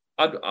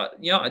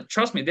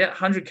 Trust me, that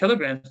 100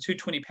 kilograms,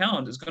 220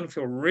 pounds is going to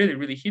feel really,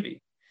 really heavy.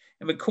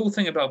 And the cool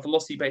thing about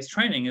velocity-based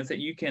training is that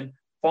you can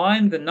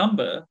find the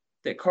number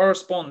that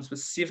corresponds with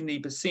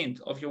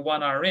 70% of your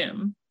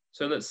 1RM.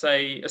 So let's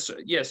say it was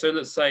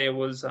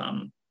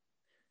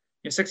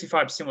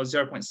 65% was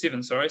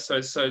 0.7. Sorry,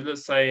 so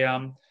let's say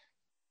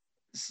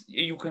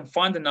you can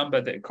find the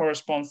number that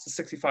corresponds to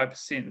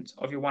 65%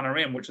 of your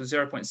 1RM, which is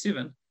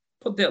 0.7.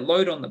 Put that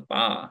load on the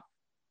bar,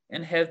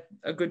 and have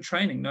a good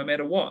training no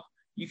matter what.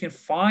 You can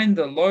find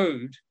the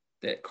load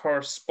that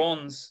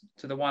corresponds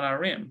to the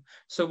 1RM.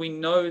 So we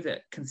know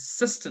that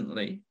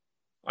consistently,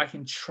 I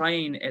can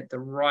train at the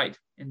right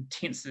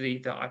intensity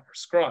that I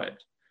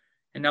prescribed.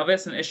 And now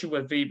that's an issue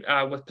with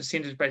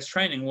percentage-based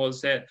training, was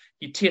that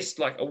you test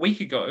like a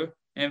week ago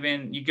and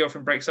then your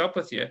girlfriend breaks up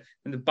with you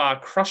and the bar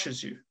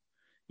crushes you.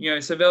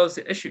 So that was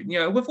the issue.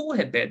 We've all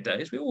had bad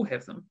days. We all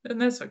have them,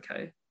 and that's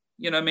okay.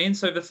 You know what I mean?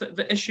 So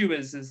the issue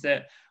is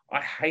that I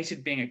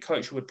hated being a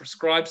coach who would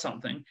prescribe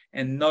something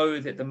and know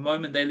that the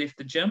moment they left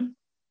the gym,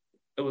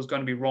 it was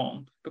going to be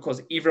wrong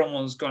because everyone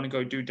was going to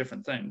go do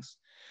different things.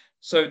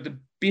 So the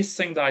best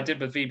thing that I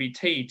did with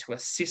VBT to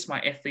assess my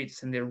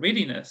athletes and their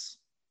readiness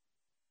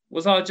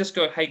was I would just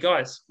go, hey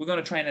guys, we're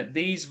going to train at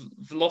these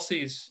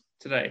velocities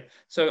today.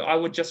 So I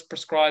would just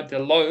prescribe the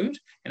load,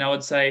 and I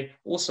would say,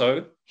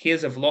 also,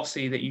 here's a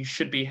velocity that you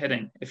should be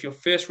hitting. If your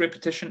first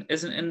repetition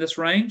isn't in this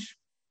range,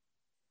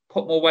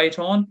 put more weight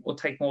on or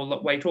take more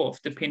weight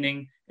off,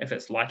 depending if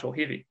it's light or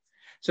heavy.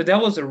 So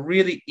that was a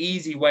really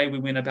easy way we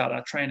went about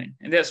our training.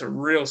 And that's a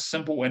real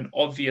simple and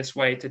obvious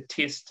way to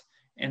test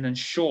and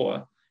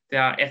ensure that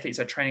our athletes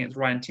are training at the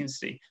right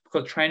intensity,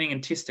 because training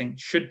and testing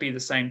should be the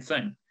same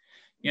thing.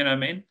 You know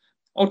what I mean?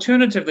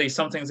 Alternatively,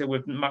 some things that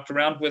we've mucked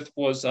around with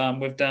was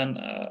we've done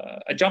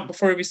a jump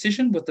before every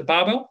session with the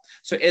barbell.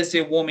 So as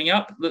they're warming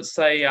up, let's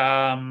say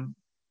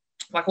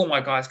like all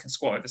my guys can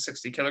squat over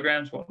 60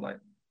 kilograms, like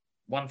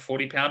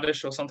 140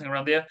 poundish or something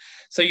around there.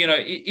 So,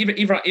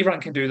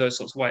 everyone can do those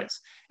sorts of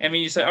weights. And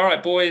when you say, all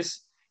right,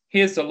 boys,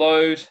 here's the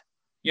load.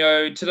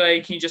 Today,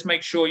 can you just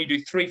make sure you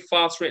do 3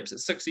 fast reps at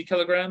 60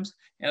 kilograms?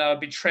 And I'll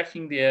be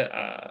tracking their,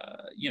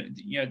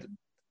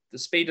 the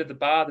speed of the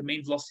bar, the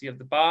mean velocity of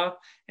the bar.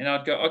 And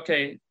I'd go,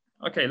 okay,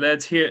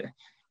 lads, here,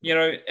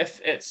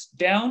 if it's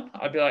down,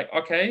 I'd be like,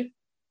 okay,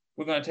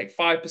 we're going to take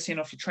 5%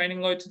 off your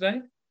training load today.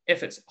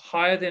 If it's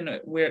higher than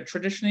where it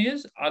traditionally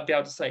is, I'd be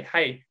able to say,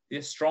 hey,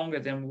 they're stronger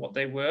than what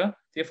they were.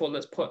 Therefore,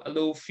 let's put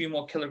a few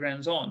more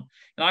kilograms on.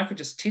 And I could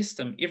just test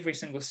them every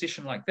single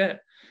session like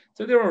that.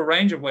 So there are a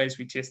range of ways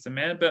we test them,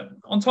 man. But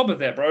on top of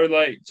that, bro,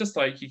 just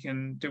like you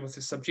can do with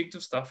the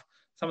subjective stuff,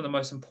 some of the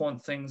most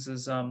important things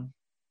is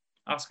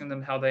asking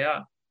them how they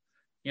are.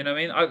 You know what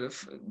I mean? I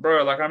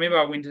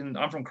remember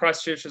I'm from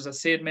Christchurch, as I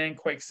said, man,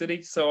 Quake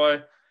City. So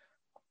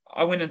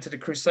I went into the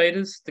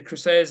Crusaders. The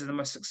Crusaders are the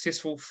most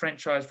successful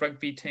franchise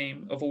rugby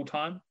team of all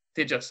time.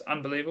 They're just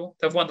unbelievable.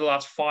 They've won the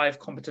last 5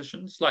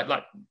 competitions, like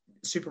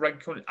Super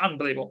Rugby,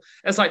 unbelievable.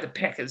 It's like the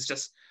Packers,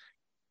 just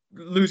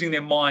losing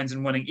their minds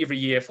and winning every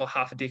year for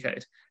half a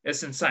decade.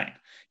 It's insane.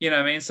 You know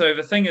what I mean? So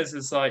the thing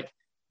is like,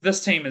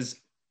 this team is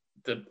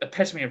the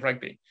epitome of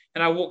rugby.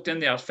 And I walked in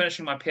there, I was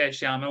finishing my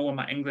PhD, I'm in all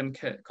my England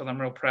kit because I'm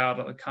real proud.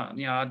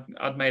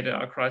 I'd made it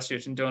out of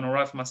Christchurch and doing all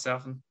right for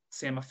myself and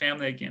seeing my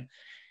family again.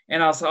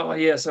 And I was like, oh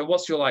yeah, so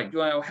what's your like,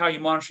 how are you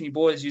monitoring your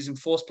boys using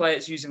force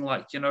plates, using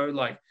like,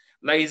 like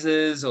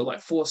lasers or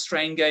like force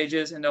strain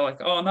gauges? And they're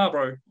like, oh no,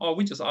 bro. Oh,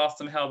 we just asked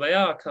them how they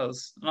are,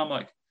 cuz. And I'm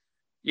like,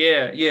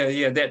 yeah,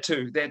 that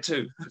too.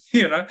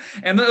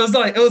 And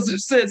it was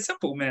just that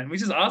simple, man. We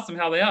just asked them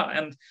how they are.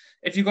 And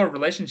if you've got a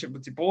relationship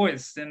with your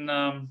boys, then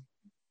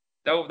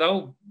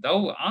they'll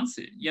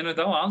answer.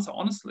 They'll answer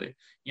honestly.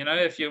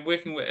 If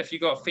you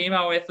got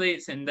female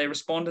athletes and they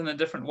respond in a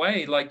different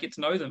way, like get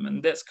to know them,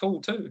 and that's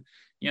cool too.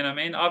 You know what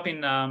I mean? I've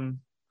been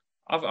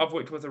I've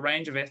worked with a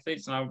range of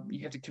athletes, and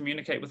you have to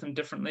communicate with them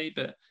differently.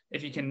 But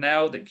if you can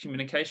nail that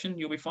communication,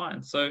 you'll be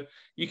fine. So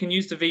you can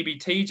use the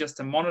VBT just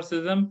to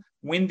monitor them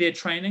when they're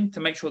training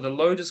to make sure the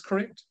load is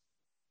correct.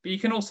 But you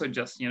can also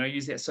just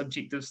use that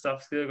subjective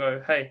stuff to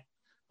go, hey,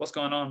 what's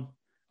going on?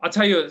 I'll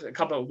tell you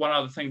one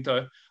other thing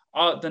though.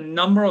 The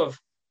number of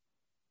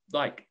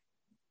like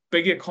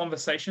bigger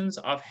conversations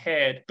I've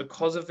had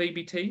because of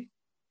VBT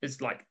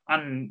is like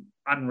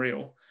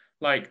unreal.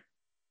 Like,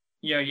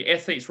 your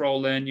athletes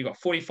roll in, you got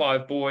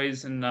 45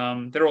 boys, and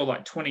they're all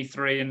like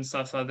 23 and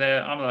stuff like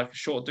that. I'm like a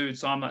short dude,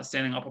 so I'm like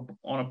standing up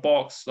on a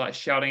box, like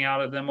shouting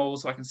out at them all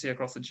so I can see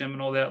across the gym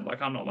and all that.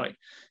 Like, I'm not like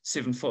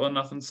 7 foot or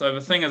nothing. So the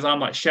thing is, I'm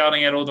like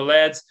shouting at all the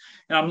lads,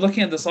 and I'm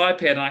looking at this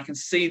iPad, and I can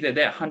see that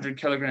 100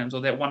 kilograms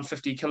or that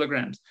 150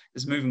 kilograms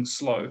is moving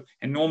slow.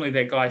 And normally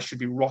that guy should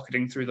be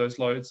rocketing through those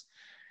loads.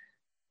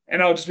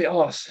 And I'll just be,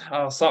 what's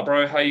up,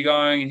 bro? How you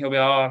going? And he'll be,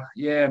 oh,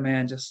 yeah,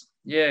 man,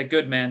 yeah,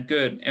 good, man,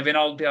 good. And then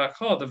I'll be like,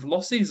 oh, the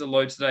velocities are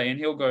low today. And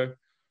he'll go,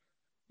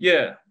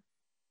 yeah,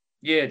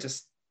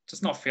 just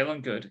not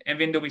feeling good.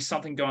 And then there'll be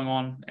something going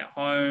on at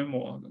home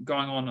or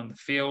going on the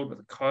field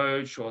with a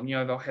coach, or,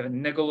 they'll have a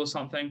niggle or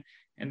something.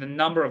 And the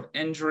number of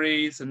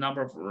injuries, the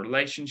number of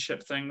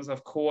relationship things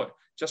I've caught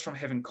just from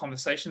having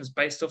conversations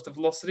based off the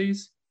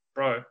velocities,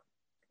 bro,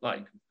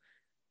 like,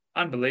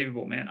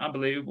 unbelievable, man.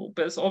 Unbelievable.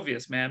 But it's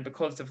obvious, man,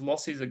 because the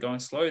velocities are going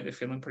slow, they're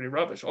feeling pretty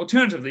rubbish.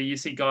 Alternatively, you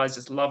see guys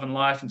just loving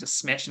life and just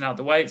smashing out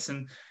the weights,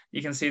 and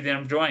you can see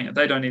them enjoying it.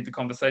 They don't need the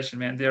conversation,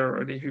 man. They're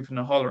already hooping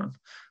and hollering.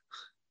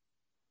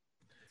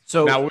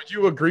 So now, would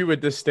you agree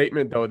with this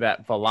statement, though,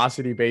 that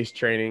velocity-based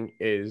training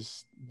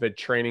is the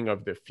training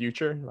of the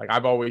future? Like,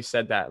 I've always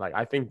said that. Like,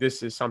 I think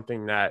this is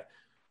something that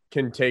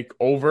can take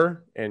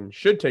over and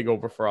should take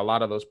over for a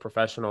lot of those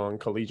professional and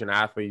collegiate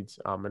athletes,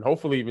 and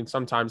hopefully even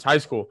sometimes high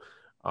school.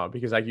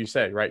 Because like you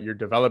said, right, you're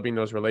developing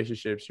those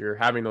relationships, you're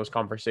having those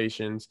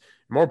conversations.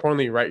 More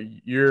importantly, right,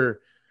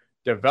 you're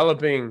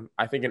developing,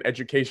 I think, an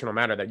educational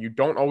matter that you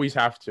don't always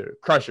have to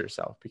crush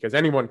yourself, because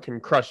anyone can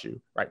crush you,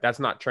 right? That's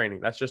not training.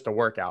 That's just a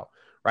workout,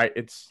 right?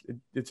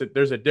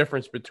 There's a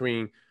difference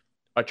between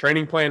a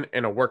training plan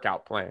and a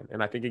workout plan.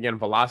 And I think, again,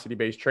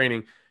 velocity-based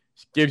training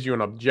gives you an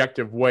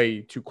objective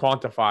way to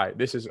quantify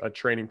this is a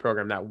training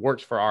program that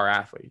works for our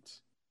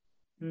athletes.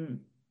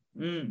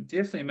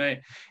 Definitely, mate.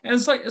 And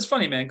it's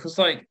funny, man, because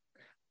like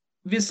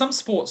there's some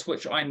sports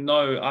which I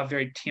know are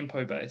very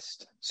tempo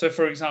based. So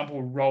for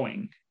example,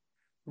 rowing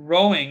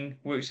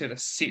works at a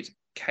set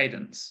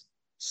cadence.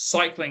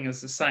 Cycling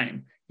is the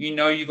same. You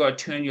got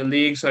to turn your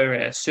legs over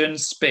at a certain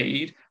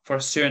speed for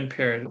a certain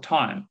period of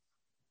time.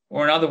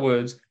 Or in other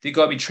words, they've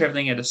got to be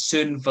traveling at a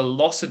certain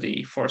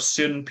velocity for a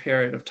certain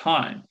period of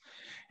time.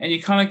 And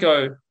you kind of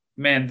go,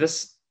 man,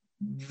 this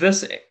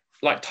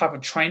like type of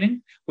training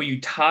where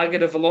you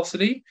target a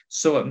velocity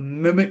so it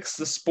mimics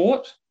the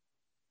sport,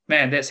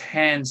 man, that's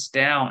hands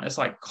down. It's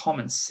like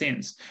common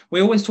sense. We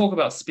always talk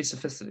about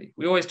specificity.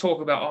 We always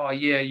talk about, like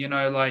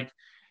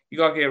you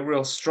got to get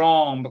real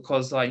strong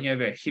because like,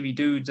 very heavy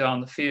dudes out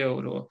on the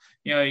field, or,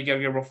 you got to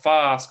get real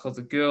fast because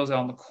the girls out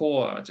on the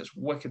court are just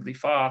wickedly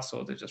fast,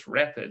 or they're just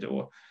rapid,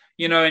 or,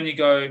 and you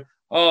go,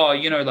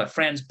 like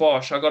Franz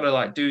Bosch, I got to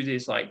like do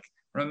this like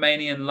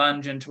Romanian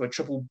lunge into a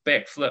triple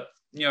backflip,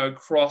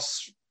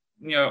 cross,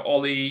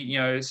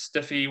 ollie,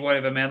 stiffy,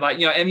 whatever, man. Like,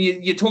 and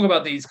you talk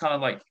about these kind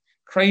of like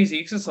crazy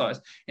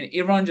exercise, and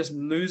everyone just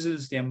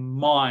loses their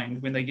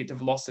mind when they get to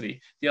velocity.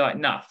 They're like,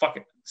 nah, fuck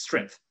it,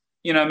 strength.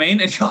 You know what I mean?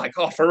 And you're like,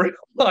 oh, for real?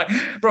 Like,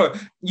 bro,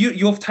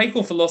 your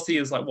takeoff velocity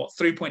is like, what,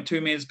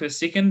 3.2 meters per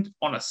second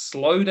on a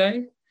slow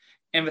day?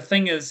 And the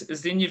thing is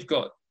then you've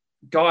got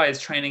guys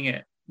training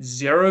at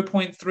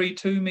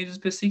 0.32 meters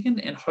per second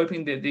and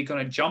hoping that they're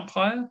going to jump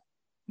higher.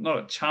 Not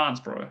a chance,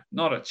 bro.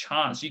 Not a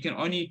chance. You can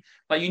only,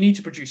 you need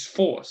to produce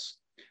force,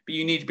 but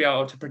you need to be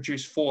able to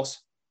produce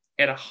force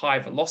at a high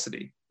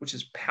velocity, which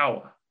is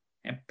power.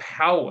 And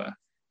power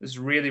is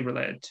really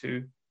related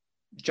to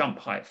jump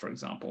height, for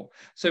example.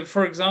 So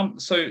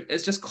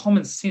it's just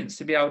common sense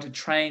to be able to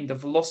train the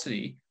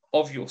velocity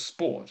of your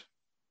sport.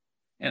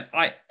 And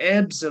I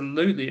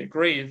absolutely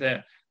agree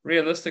that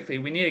realistically,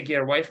 we need to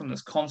get away from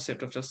this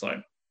concept of just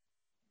like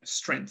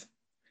strength.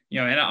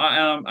 And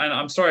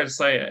I'm sorry to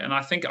say it, and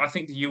I think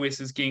the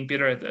US is getting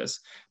better at this,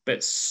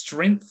 but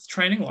strength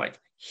training, like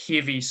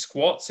heavy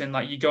squats, and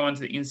like you go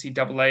into the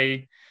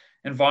NCAA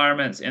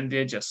environments and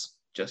they're just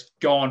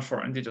going for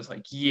it, and they're just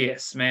like,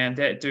 yes, man,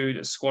 that dude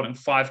is squatting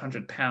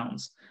 500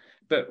 pounds.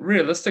 But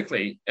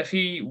realistically, if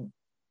he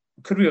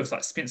could we have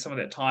like spent some of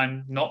that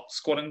time not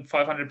squatting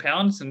 500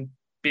 pounds and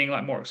being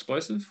like more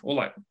explosive or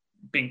like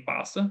being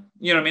faster,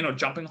 you know what I mean, or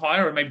jumping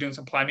higher, or maybe doing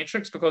some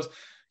plyometrics, because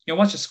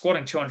once you're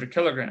squatting 200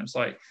 kilograms,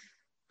 like,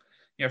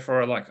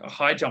 for like a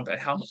high jump, at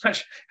how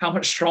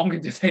much stronger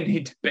do they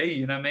need to be?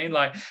 You know what I mean?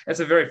 Like, it's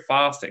a very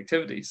fast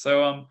activity.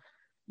 So,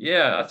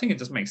 I think it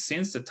just makes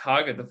sense to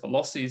target the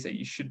velocities that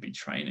you should be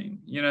training.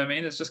 You know what I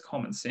mean? It's just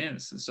common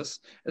sense.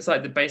 It's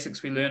like the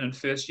basics we learn in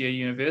first year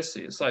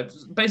university. It's like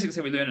basics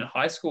that we learn in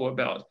high school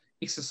about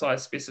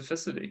exercise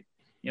specificity.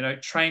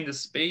 Train the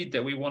speed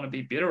that we want to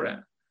be better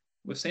at.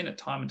 We've seen it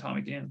time and time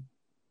again.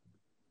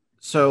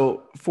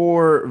 So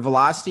for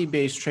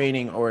velocity-based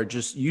training, or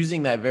just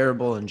using that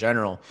variable in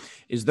general,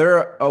 is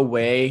there a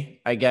way,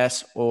 I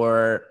guess,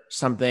 or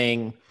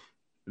something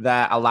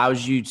that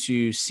allows you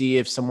to see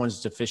if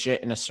someone's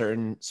deficient in a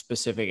certain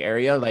specific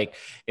area? Like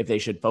if they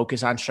should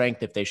focus on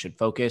strength, if they should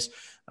focus,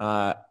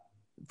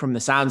 from the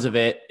sounds of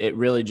it, it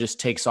really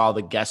just takes all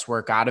the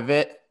guesswork out of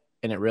it.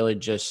 And it really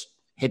just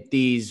hit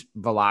these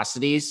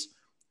velocities.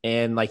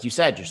 And like you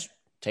said, just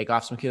take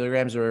off some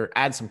kilograms or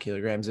add some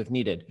kilograms if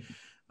needed.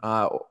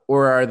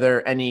 Or are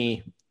there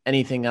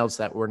anything else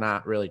that we're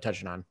not really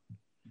touching on?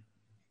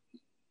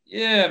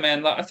 Yeah,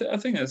 man. Like I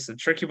think it's a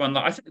tricky one.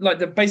 Like like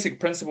the basic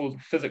principles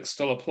of physics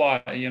still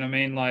apply. You know what I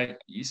mean?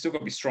 Like you still got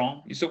to be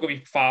strong. You still got to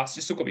be fast.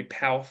 You still got to be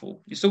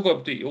powerful. You still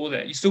got to do all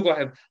that. You still got to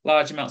have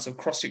large amounts of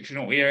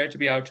cross-sectional area to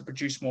be able to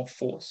produce more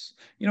force.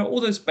 All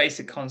those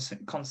basic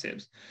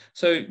concepts.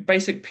 So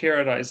basic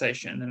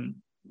periodization, and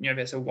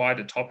that's a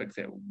wider topic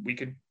that we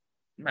could.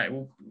 Mate,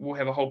 we'll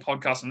have a whole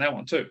podcast on that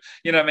one too.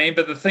 You know what I mean?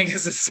 But the thing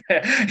is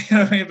that, you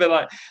know what I mean? But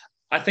like,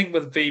 I think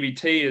with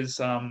VBT is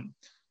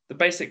the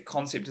basic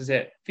concept is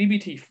that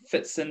VBT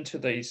fits into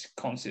these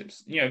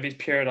concepts, these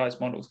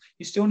periodized models.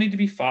 You still need to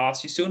be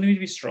fast. You still need to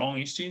be strong.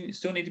 You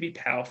still need to be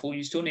powerful.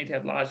 You still need to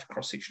have large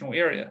cross-sectional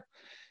area.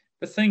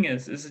 The thing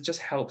is it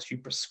just helps you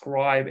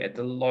prescribe at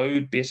the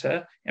load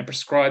better and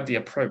prescribe the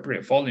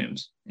appropriate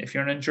volumes. If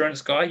you're an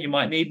endurance guy, you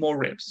might need more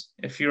reps.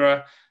 If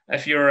you're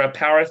a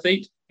power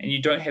athlete and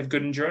you don't have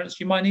good endurance,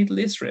 you might need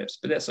less reps,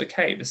 but that's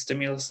okay. The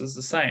stimulus is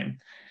the same.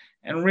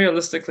 And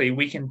realistically,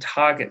 we can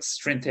target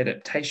strength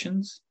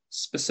adaptations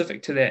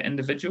specific to that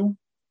individual.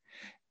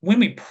 When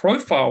we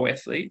profile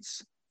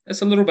athletes,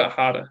 it's a little bit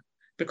harder,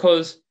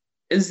 because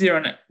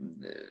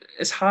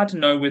it's hard to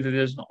know whether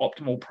there's an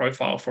optimal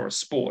profile for a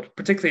sport,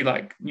 particularly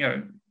like,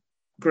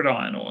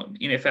 gridiron or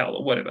NFL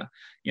or whatever,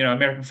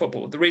 American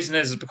football. The reason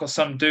is because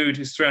some dude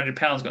who's 300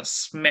 pounds got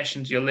smashed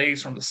into your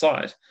legs from the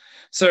side.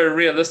 So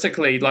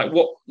realistically,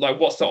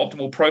 what's the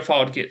optimal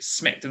profile to get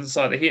smacked in the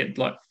side of the head?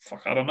 Like,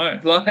 fuck, I don't know.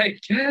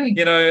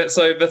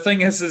 So the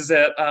thing is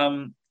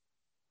that,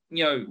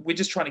 we're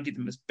just trying to get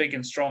them as big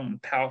and strong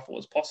and powerful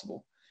as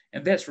possible.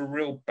 And that's a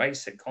real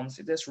basic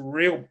concept. That's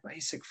real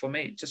basic for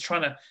me. Just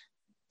trying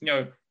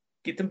to,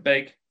 get them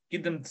big,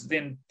 get them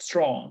then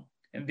strong.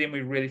 And then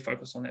we really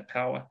focus on that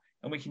power.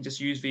 And we can just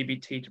use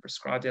VBT to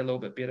prescribe that a little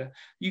bit better.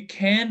 You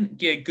can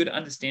get a good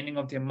understanding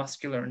of their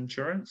muscular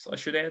endurance, I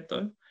should add,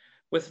 though,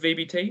 with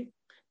VBT,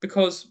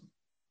 because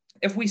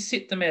if we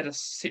set them at a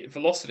set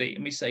velocity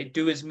and we say,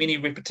 do as many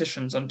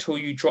repetitions until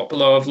you drop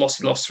below a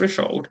velocity loss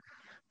threshold,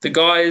 the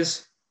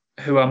guys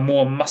who are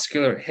more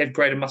muscular, have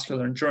greater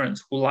muscular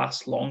endurance, will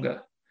last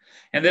longer.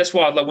 And that's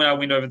why, like, when I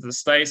went over to the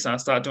States and I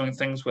started doing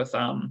things with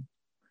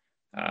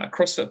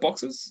CrossFit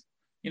boxes,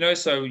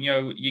 so,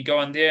 you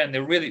go in there and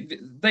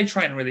they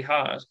train really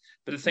hard.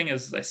 But the thing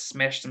is, they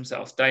smash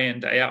themselves day in,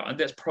 day out. And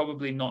that's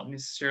probably not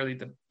necessarily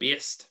the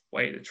best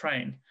way to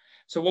train.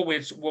 So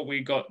what we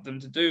got them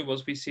to do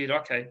was we said,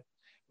 okay,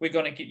 we're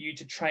going to get you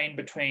to train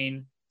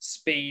between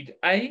speed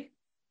A,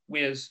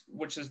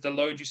 which is the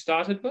load you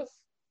started with,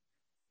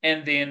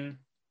 and then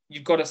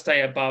you've got to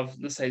stay above,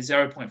 let's say,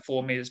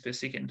 0.4 meters per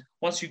second.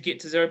 Once you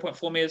get to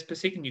 0.4 meters per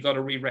second, you've got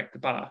to re-rack the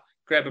bar,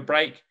 grab a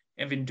break,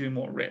 and then do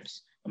more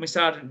reps. And we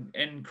started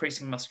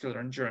increasing muscular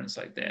endurance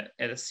like that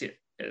at a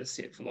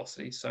set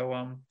velocity.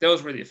 So that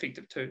was really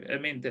effective too.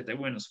 It meant that they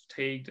weren't as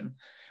fatigued, and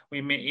we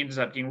ended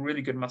up getting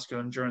really good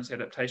muscular endurance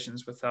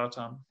adaptations without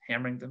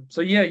hammering them.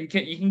 So yeah, you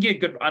can get a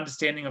good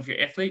understanding of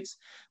your athletes,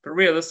 but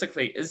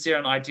realistically, is there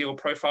an ideal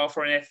profile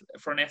for an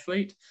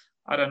athlete?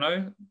 I don't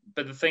know.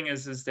 But the thing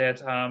is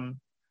that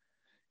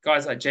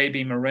guys like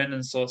JB Marin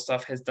and sort of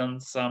stuff has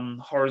done some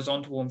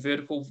horizontal and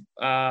vertical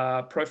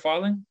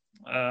profiling,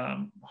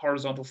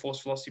 horizontal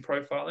force velocity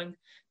profiling.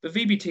 But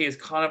VBT is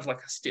kind of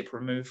like a step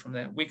removed from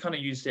that. We kind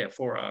of use that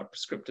for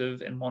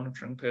prescriptive and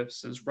monitoring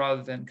purposes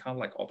rather than kind of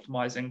like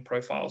optimizing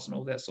profiles and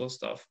all that sort of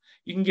stuff.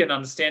 You can get an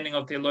understanding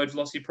of their load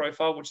velocity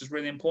profile, which is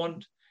really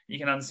important. You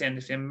can understand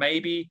if they're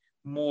maybe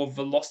more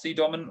velocity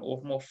dominant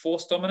or more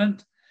force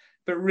dominant.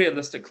 But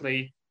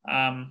realistically,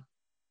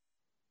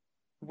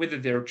 whether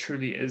there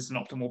truly is an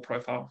optimal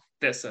profile.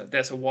 That's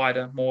a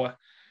wider, more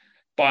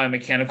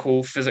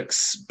biomechanical,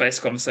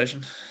 physics-based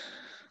conversation.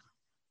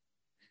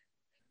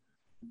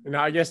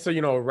 Now, I guess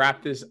to,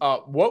 wrap this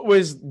up, what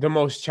was the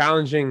most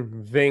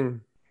challenging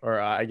thing or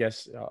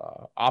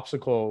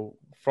obstacle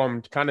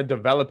from kind of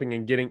developing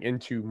and getting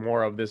into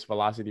more of this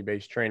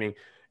velocity-based training?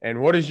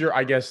 And what is your,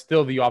 I guess,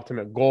 still the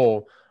ultimate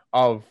goal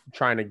of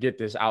trying to get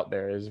this out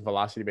there is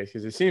velocity-based?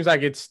 Because it seems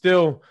like it's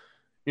still,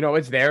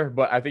 it's there,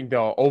 but I think the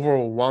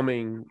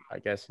overwhelming, I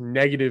guess,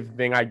 negative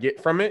thing I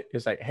get from it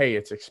is like, hey,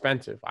 it's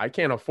expensive. I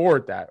can't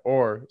afford that.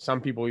 Or some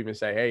people even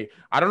say, hey,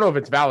 I don't know if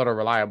it's valid or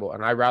reliable.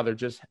 And I'd rather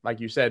just, like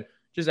you said,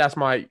 just ask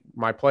my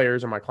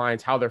players or my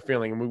clients how they're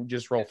feeling, and we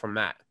just roll from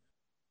that.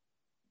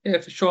 Yeah,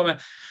 for sure, man.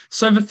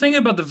 So the thing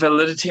about the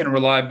validity and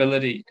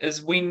reliability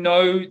is we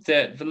know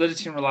that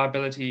validity and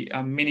reliability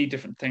are many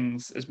different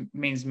things,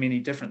 means many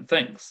different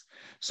things.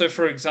 So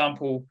for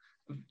example,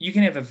 you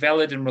can have a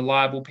valid and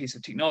reliable piece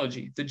of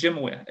technology. The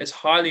GymAware is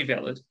highly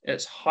valid,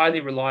 it's highly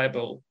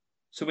reliable.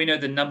 So we know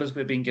the numbers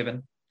we're being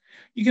given.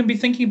 You can be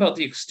thinking about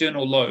the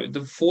external load,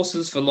 the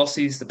forces,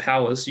 velocities, the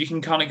powers. You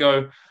can kind of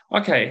go,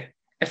 okay,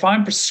 if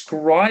I'm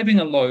prescribing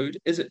a load,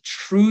 is it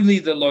truly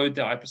the load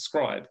that I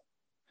prescribe?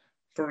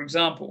 For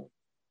example,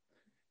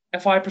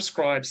 if I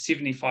prescribe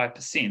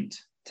 75%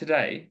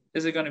 today,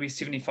 is it going to be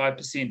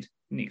 75%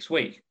 next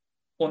week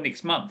or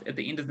next month at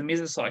the end of the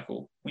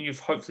mesocycle when you've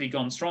hopefully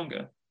gone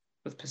stronger?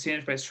 With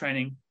percentage-based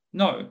training,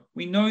 no,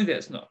 we know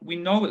it's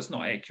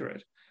not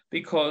accurate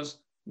because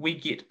we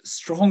get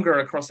stronger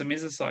across the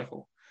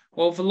mesocycle.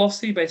 Well,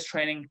 velocity-based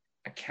training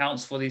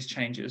accounts for these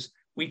changes.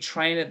 We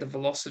train at the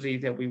velocity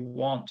that we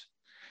want.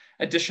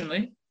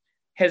 Additionally,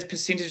 has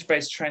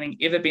percentage-based training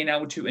ever been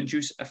able to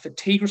induce a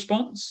fatigue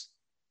response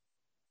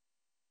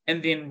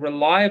and then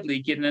reliably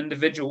get an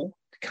individual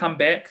to come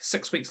back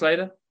 6 weeks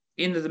later,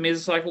 end of the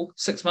mesocycle,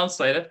 6 months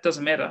later,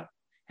 doesn't matter,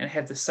 and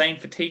have the same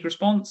fatigue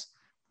response?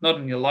 Not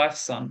in your life,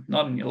 son,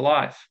 not in your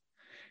life.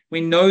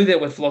 We know that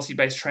with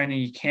velocity-based training,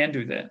 you can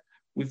do that.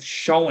 We've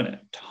shown it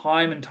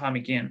time and time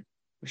again.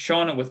 We've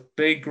shown it with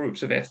big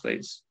groups of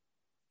athletes.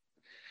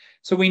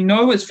 So we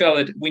know it's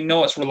valid. We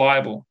know it's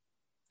reliable.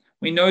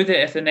 We know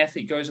that if an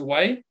athlete goes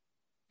away,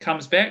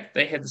 comes back,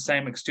 they have the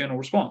same external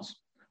response.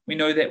 We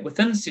know that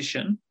within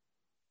session,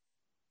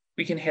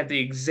 we can have the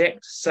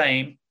exact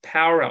same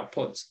power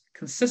outputs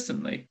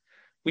consistently.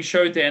 We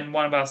showed that in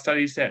one of our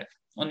studies that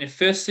on your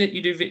first set,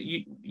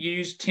 you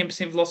use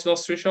 10% velocity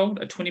loss threshold,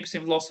 a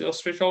 20% velocity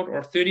loss threshold, or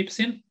a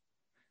 30%.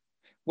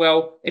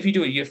 Well, if you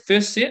do it your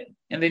first set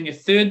and then your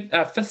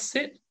fifth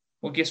set,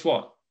 well, guess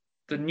what?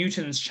 The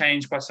newtons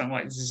change by something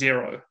like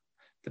 0.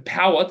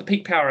 The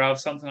peak power of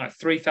something like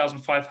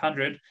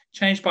 3,500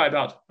 changed by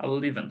about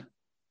 11.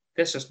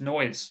 That's just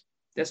noise.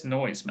 That's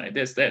noise, mate.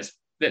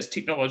 That's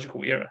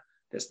technological error.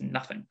 That's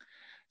nothing.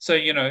 So,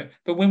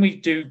 but when we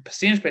do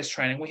percentage-based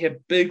training, we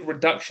have big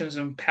reductions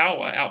in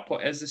power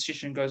output as the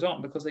session goes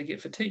on because they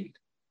get fatigued.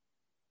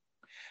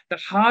 The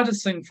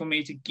hardest thing for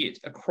me to get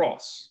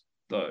across,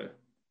 though,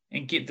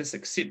 and get this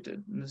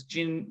accepted, and this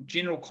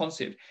general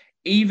concept,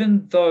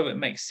 even though it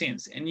makes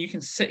sense, and you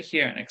can sit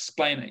here and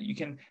explain it, you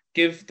can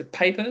give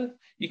paper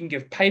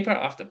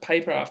after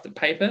paper after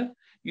paper,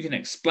 you can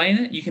explain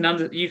it, you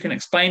can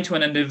explain to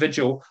an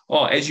individual,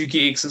 as you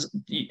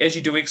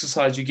do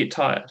exercise, you get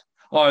tired.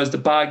 As the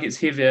bar gets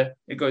heavier,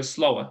 it goes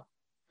slower.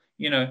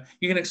 You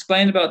can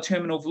explain about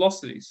terminal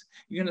velocities.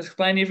 You can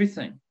explain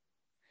everything.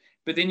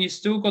 But then you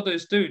still got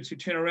those dudes who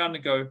turn around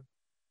and go,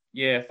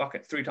 yeah, fuck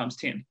it, 3 times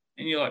 10.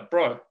 And you're like,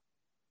 bro,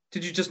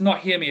 did you just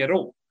not hear me at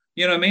all?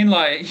 You know what I mean?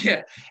 Like,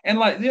 yeah. And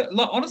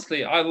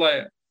honestly,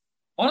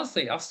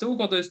 I've still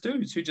got those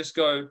dudes who just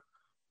go,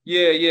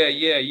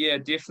 yeah,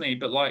 definitely.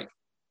 But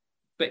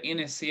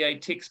NSCA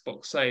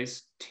textbook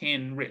says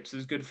 10 reps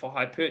is good for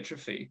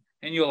hypertrophy.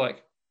 And you're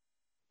like,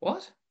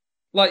 what?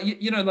 But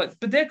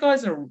that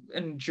guy's an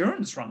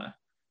endurance runner.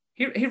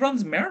 He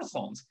runs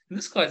marathons. And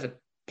this guy's a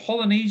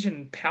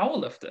Polynesian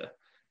powerlifter.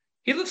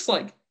 He lifts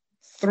like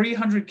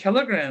 300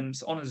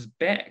 kilograms on his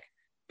back.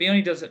 But he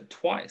only does it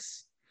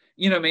twice.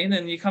 You know what I mean?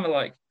 And you're kind of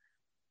like,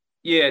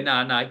 yeah,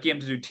 nah, get him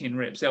to do 10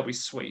 reps. That'll be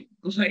sweet.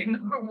 Like,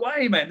 no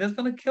way, man. That's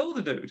going to kill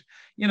the dude.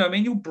 You know what I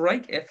mean? You'll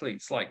break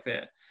athletes like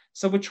that.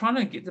 So we're trying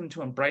to get them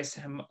to embrace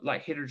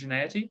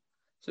heterogeneity.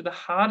 So the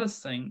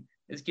hardest thing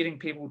is getting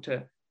people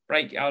to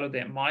break out of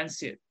that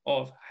mindset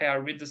of, hey, I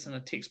read this in a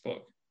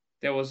textbook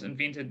that was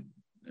invented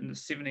in the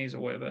 70s or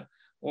whatever,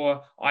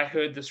 or I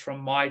heard this from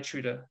my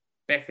tutor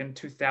back in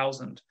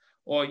 2000,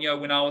 or,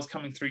 when I was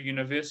coming through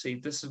university,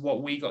 this is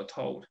what we got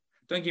told.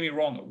 Don't get me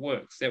wrong, it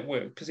works. That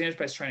works.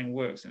 Percentage-based training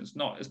works, and it's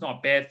not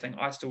a bad thing.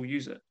 I still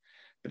use it.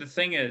 But the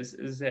thing is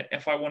that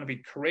if I want to be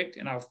correct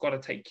and I've got to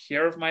take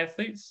care of my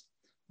athletes,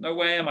 no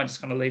way am I just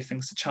going to leave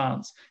things to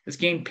chance. It's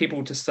getting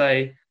people to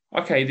say,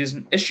 okay, there's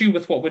an issue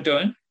with what we're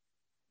doing,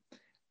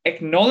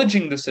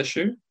 acknowledging this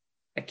issue,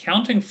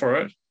 accounting for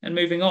it, and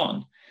moving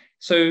on.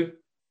 So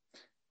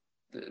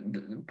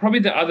probably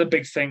the other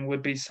big thing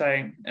would be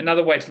saying,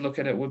 another way to look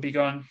at it would be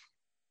going,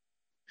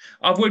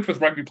 I've worked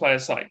with rugby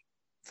players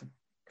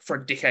for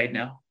a decade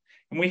now,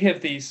 and we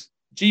have these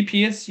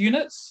GPS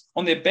units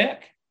on their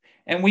back,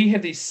 and we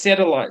have these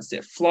satellites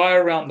that fly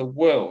around the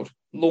world,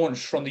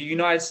 launched from the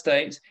United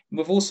States, and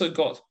we've also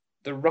got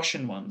the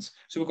Russian ones.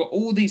 So we've got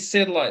all these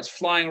satellites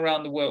flying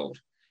around the world,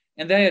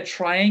 and they are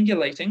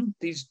triangulating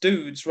these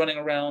dudes running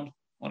around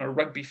on a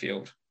rugby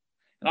field.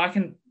 And I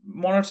can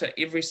monitor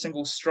every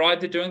single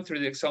stride they're doing through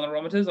the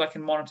accelerometers. I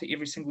can monitor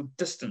every single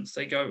distance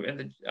they go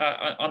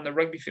on the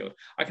rugby field.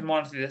 I can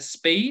monitor their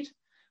speed.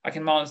 I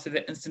can monitor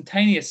the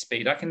instantaneous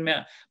speed. I can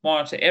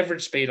monitor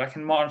average speed. I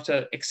can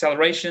monitor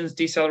accelerations,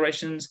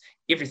 decelerations,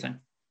 everything.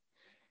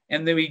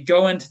 And then we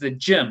go into the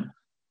gym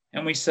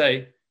and we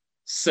say,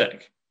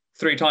 sick,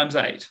 3 times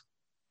 8.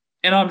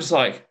 And I'm just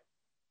like,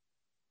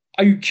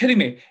 are you kidding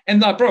me? And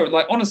like, bro,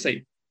 like,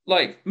 honestly,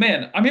 like,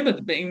 man, I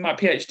remember being my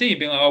PhD,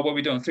 being like, oh, what are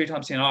we doing? 3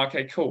 times 10. Oh,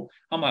 okay, cool.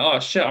 I'm like, oh,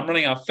 shit, I'm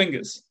running out of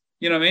fingers.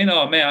 You know what I mean?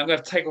 Oh, man, I'm going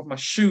to take off my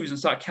shoes and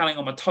start counting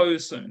on my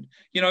toes soon.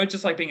 You know,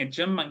 just like being a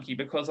gym monkey,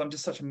 because I'm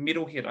just such a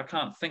metalhead. I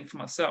can't think for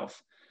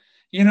myself.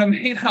 You know what I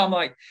mean? I'm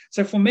like,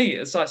 so for me,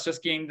 it's like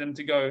just getting them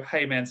to go,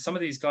 hey, man, some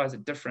of these guys are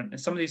different. And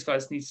some of these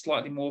guys need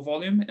slightly more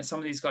volume, and some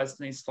of these guys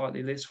need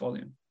slightly less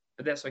volume.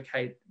 But that's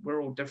okay.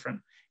 We're all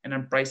different, and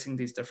embracing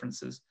these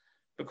differences,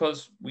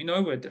 because we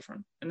know we're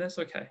different, and that's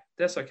okay.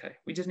 That's okay.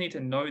 We just need to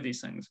know these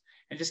things,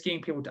 and just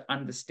getting people to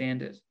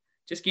understand it.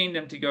 Just getting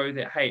them to go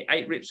that, hey,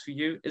 8 reps for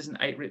you isn't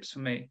 8 reps for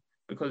me,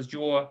 because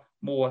you're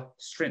more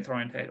strength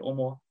oriented or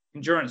more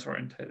endurance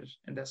oriented,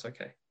 and that's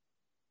okay.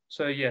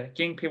 So yeah,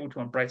 getting people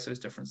to embrace those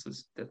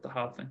differences, that's the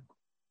hard thing.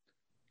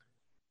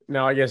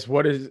 Now, I guess,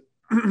 what is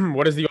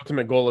the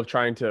ultimate goal of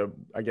trying to,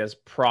 I guess,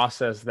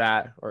 process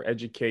that or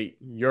educate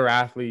your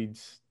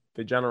athletes,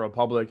 the general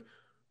public,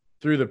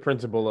 through the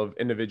principle of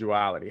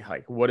individuality?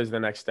 Like, what is the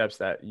next steps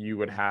that you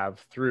would have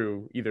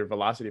through either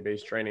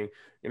velocity-based training?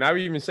 And I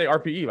would even say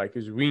RPE, like,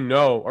 because we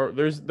know, or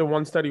there's the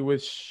one study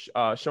with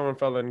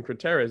Schoenfeld and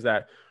Gutierrez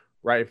that,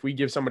 right, if we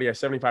give somebody a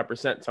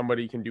 75%,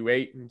 somebody can do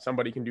 8 and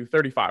somebody can do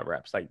 35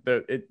 reps. Like,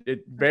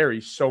 it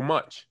varies so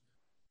much.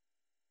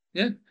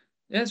 Yeah.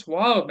 Yeah, it's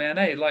wild, man.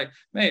 Hey, like,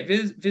 mate,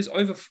 there's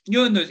over, you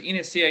know, in those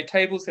NSCA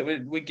tables that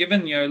we're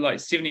given, you know, like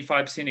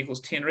 75%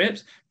 equals 10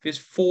 reps, there's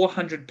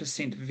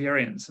 400%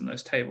 variance in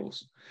those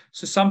tables.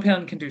 So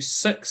someone can do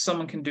 6,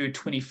 someone can do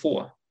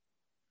 24.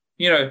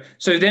 You know,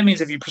 so that means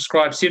if you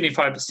prescribe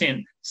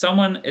 75%,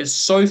 someone is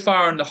so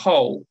far in the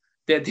hole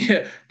that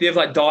they've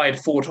like died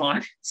 4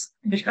 times.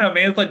 You know what I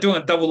mean? It's like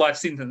doing a double life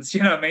sentence.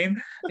 You know what I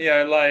mean? You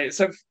know, like,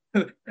 so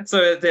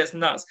that's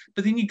nuts.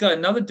 But then you got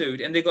another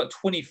dude and they've got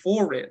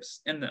 24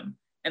 reps in them,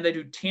 and they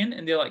do 10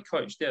 and they're like,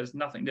 coach, there's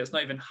nothing. There's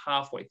not even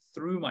halfway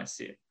through my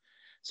set.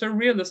 So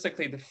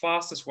realistically, the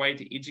fastest way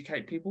to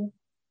educate people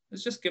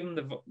is just give them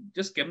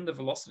the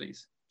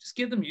velocities. Just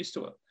get them used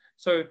to it.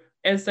 So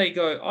as they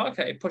go, oh,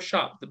 okay, push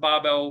up,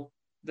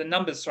 the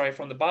numbers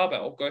from the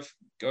barbell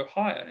go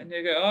higher. And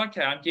they go, oh,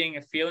 okay, I'm getting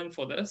a feeling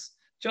for this,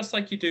 just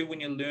like you do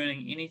when you're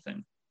learning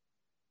anything.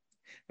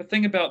 The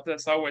thing about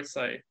this, I always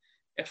say,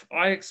 if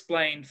I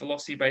explained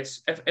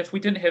velocity-based, if we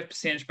didn't have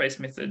percentage-based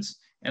methods,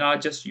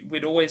 and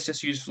we'd always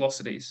just use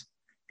velocities,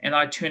 and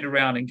I turned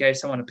around and gave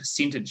someone a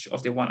percentage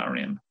of their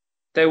 1RM,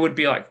 they would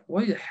be like,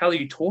 what the hell are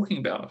you talking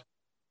about?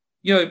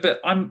 You know, but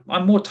I'm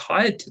more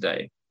tired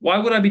today. Why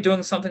would I be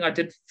doing something I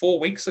did 4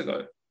 weeks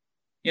ago?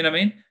 You know what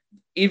I mean?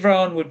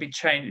 Everyone would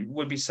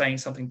be saying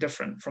something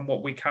different from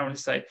what we currently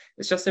say.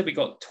 It's just that we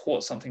got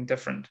taught something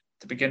different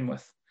to begin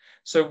with.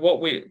 So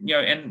what we, you know,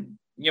 and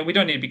you know, we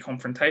don't need to be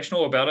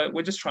confrontational about it.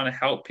 We're just trying to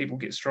help people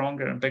get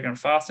stronger and bigger and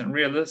faster. And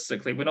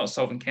realistically, we're not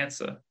solving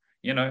cancer,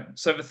 you know.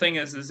 So the thing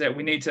is that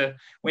we need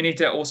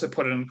to also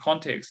put it in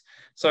context.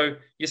 So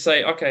you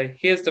say, okay,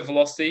 here's the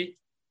velocity.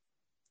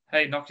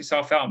 Hey, knock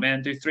yourself out,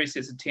 man. Do 3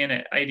 sets of 10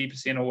 at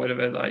 80% or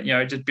whatever. Like, you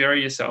know, just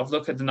bury yourself.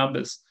 Look at the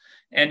numbers,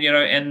 and you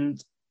know,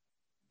 and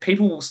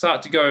people will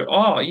start to go,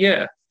 oh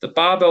yeah, the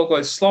barbell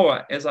goes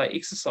slower as I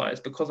exercise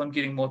because I'm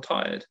getting more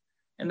tired.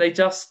 And they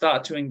just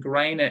start to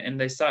ingrain it, and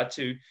they start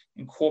to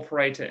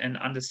incorporate it and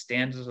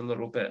understand it a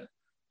little bit.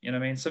 You know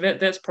what I mean? So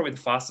that's probably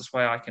the fastest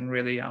way I can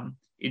really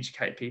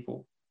educate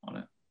people on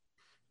it.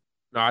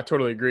 No, I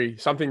totally agree.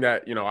 Something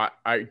that, you know,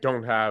 I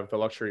don't have the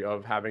luxury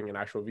of having an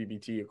actual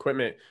VBT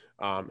equipment,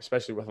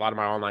 especially with a lot of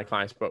my online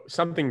clients, but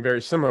something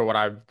very similar. What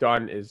I've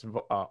done is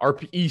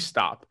RPE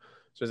stop.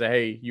 So say,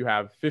 hey, you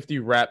have 50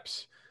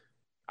 reps.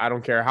 I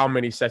don't care how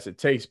many sets it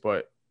takes,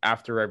 but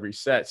after every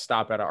set,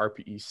 stop at a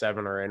RPE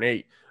 7 or an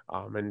 8.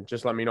 And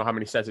just let me know how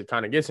many sets it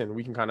kind of gets in.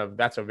 We can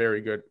that's a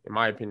very good, in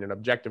my opinion,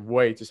 objective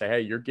way to say,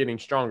 hey, you're getting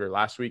stronger.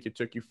 Last week, it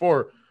took you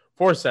four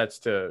sets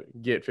to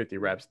get 50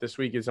 reps. This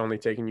week it's only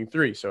taking you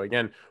 3. So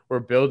again, we're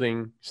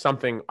building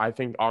something, I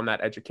think, on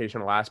that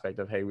educational aspect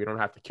of, hey, we don't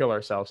have to kill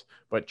ourselves,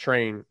 but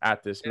train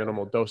at this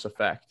minimal dose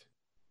effect.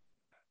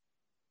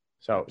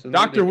 So absolutely.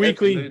 Dr.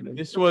 Weekly,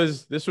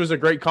 absolutely. This was a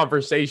great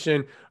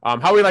conversation.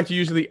 How we like to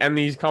usually end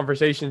these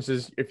conversations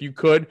is, if you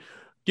could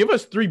give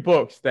us 3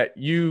 books that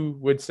you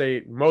would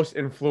say most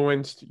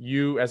influenced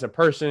you as a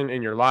person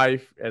in your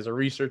life, as a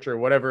researcher,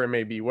 whatever it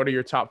may be. What are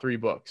your top 3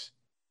 books?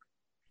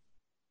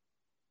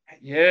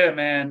 Yeah,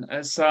 man.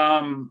 It's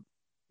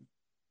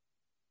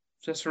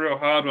just a real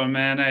hard one,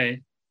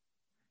 man.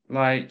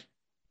 Like,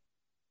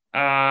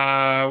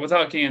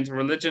 without getting into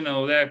religion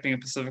or that being a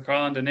Pacific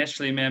Islander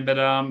naturally, man. But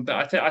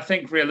I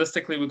think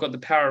realistically we've got The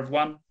Power of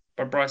One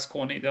by Bryce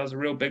Courtney. That was a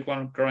real big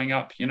one growing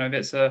up. You know,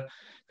 that's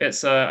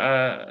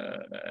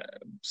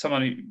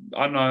someone who,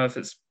 I don't know if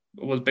it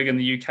was big in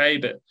the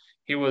UK, but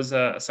he was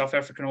a South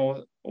African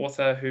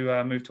author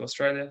who moved to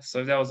Australia.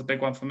 So that was a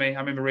big one for me. I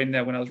remember reading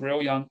that when I was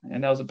real young,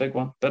 and that was a big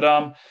one. But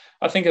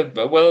I think as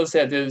well as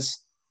that,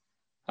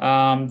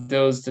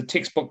 there was the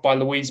textbook by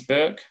Louise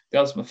Burke. That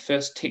was my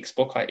first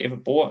textbook I ever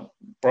bought.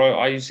 Bro,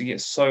 I used to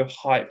get so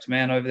hyped,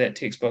 man, over that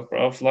textbook,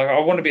 bro. Like, I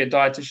want to be a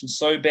dietitian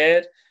so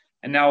bad.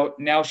 And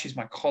now she's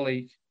my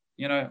colleague.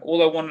 You know,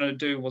 all I wanted to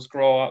do was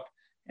grow up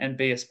and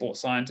be a sports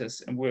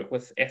scientist and work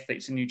with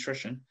athletes in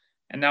nutrition.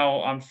 And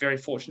now I'm very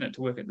fortunate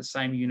to work at the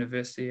same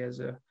university as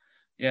her.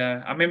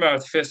 Yeah, I remember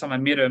the first time I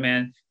met her,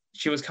 man,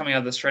 she was coming out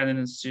of the Australian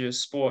Institute of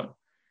Sport.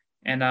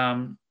 And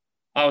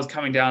I was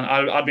coming down.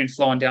 I'd been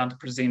flown down to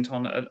present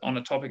on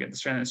a topic at the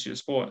Australian Institute of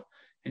Sport,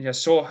 and I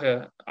saw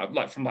her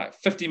like from like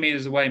 50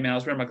 meters away. Man, I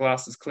was wearing my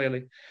glasses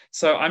clearly.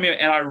 So I mean,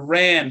 and I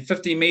ran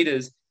 50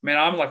 meters. Man,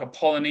 I'm like a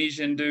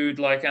Polynesian dude,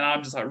 like, and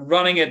I'm just like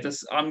running at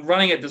this. I'm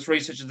running at this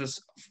research of this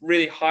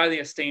really highly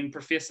esteemed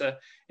professor,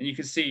 and you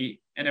could see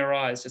in her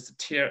eyes just a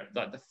tear,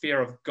 like the fear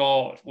of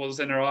God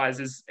was in her eyes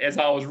as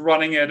I was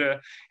running at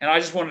her, and I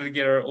just wanted to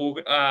get her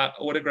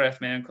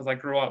autograph, man, because I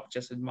grew up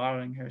just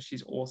admiring her.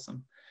 She's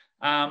awesome.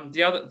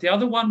 The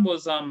other one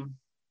was a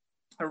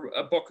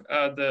book.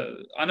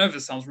 I know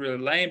this sounds really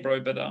lame, bro,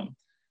 but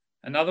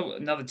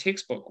another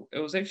textbook. It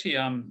was actually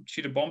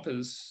Tudor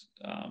Bomper's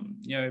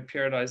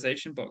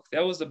periodization book.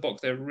 That was the book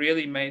that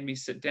really made me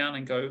sit down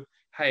and go,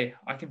 hey,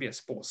 I can be a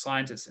sports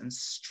scientist in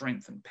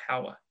strength and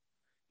power.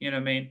 You know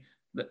what I mean?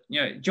 Do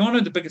you want to know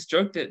the biggest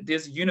joke? That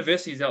there's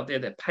universities out there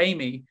that pay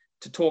me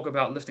to talk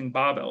about lifting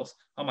barbells.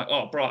 I'm like,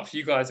 oh, bro,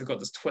 you guys have got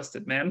this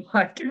twisted, man.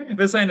 Like,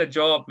 this ain't a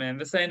job, man.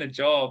 This ain't a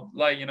job.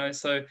 Like, you know,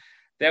 so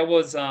that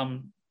was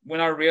when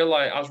I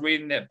realized I was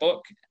reading that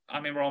book. I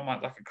remember on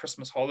like a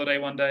Christmas holiday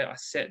one day, I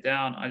sat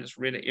down, I just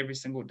read it every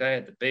single day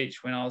at the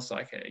beach when I was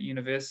like at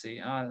university.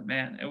 Oh,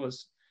 man, that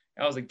was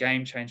a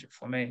game changer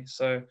for me.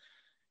 So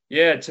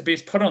yeah, to be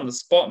put on the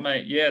spot,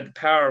 mate. Yeah, The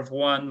Power of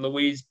One,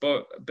 Louise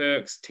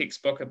Burke's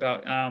textbook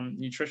about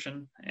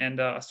nutrition,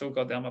 and I still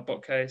got that on my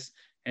bookcase.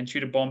 And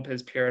Tudor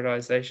Bomper's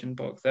periodization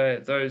book.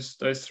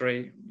 Those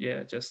three,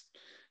 yeah, just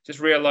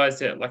realized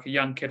that like a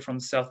young kid from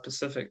the South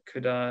Pacific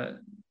could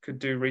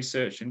do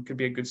research and could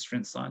be a good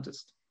strength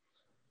scientist.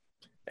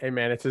 Hey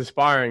man, it's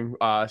inspiring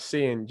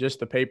seeing just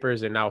the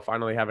papers and now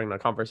finally having a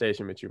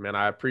conversation with you, man.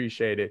 I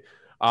appreciate it.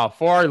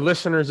 For our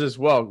listeners as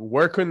well,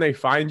 where can they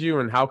find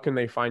you and how can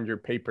they find your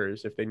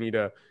papers if they need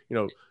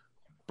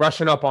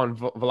brushing up on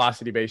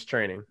velocity-based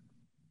training?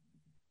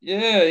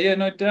 Yeah,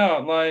 no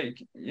doubt.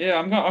 Like, yeah,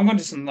 I'm going to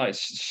do some like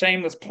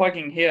shameless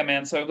plugging here,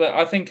 man. So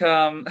I think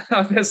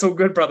that's all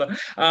good, brother.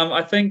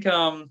 I think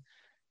the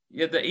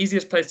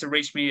easiest place to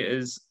reach me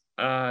is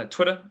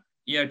Twitter.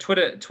 You know,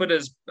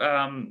 Twitter's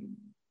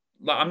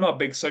like, I'm not a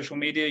big social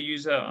media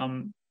user.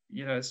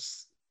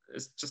 It's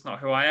just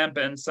not who I am.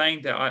 But in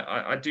saying that,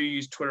 I do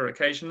use Twitter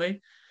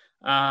occasionally.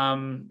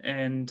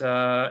 And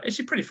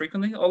actually pretty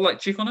frequently I'll like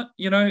check on it,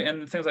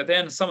 and things like that.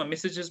 And if someone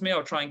messages me,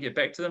 I'll try and get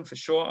back to them for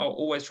sure. I'll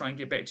always try and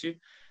get back to you.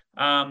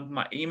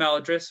 My email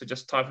address, so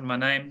just type in my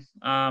name,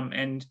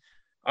 and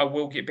I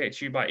will get back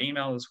to you by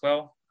email as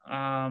well.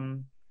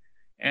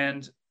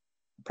 And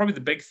probably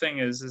the big thing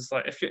is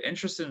like, if you're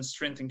interested in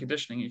strength and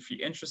conditioning, if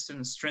you're interested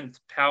in strength,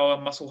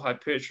 power, muscle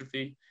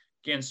hypertrophy,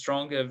 getting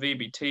stronger,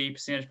 VBT,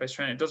 percentage-based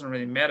training, it doesn't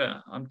really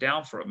matter. I'm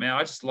down for it, man.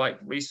 I just like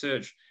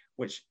research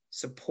which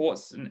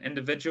supports an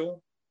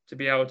individual to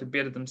be able to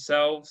better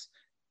themselves,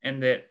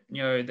 and that,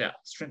 that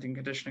strength and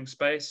conditioning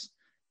space,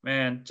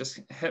 man, just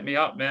hit me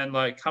up, man.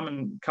 Like, come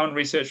and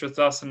research with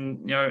us.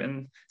 And,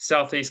 in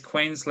Southeast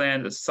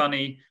Queensland, it's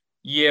sunny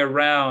year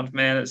round,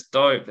 man. It's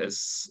dope.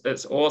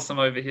 It's awesome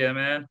over here,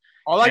 man.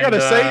 All I gotta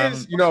say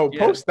is,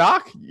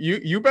 postdoc,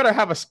 you better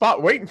have a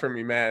spot waiting for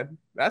me, man.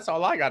 That's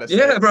all I gotta say.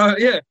 Yeah, bro.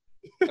 Yeah.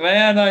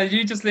 Man,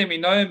 you just let me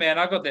know, man.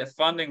 I got that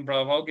funding,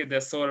 bro. I'll get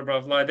that sorted, bro.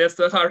 Like,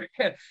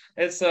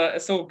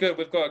 it's all good.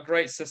 We've got a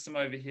great system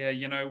over here.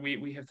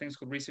 We have things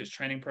called research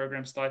training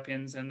program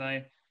stipends, and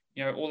they,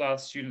 all our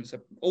students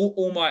are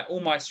all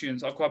my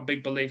students. I've got a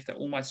big belief that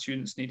all my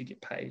students need to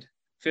get paid.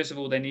 First of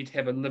all, they need to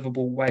have a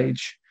livable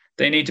wage.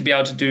 They need to be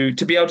able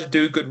to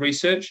do good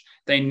research.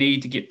 They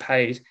need to get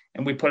paid,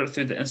 and we put it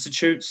through the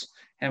institutes.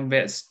 And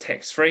that's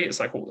tax-free. It's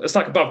like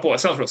above board. It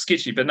sounds real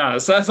sketchy, but no,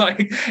 it's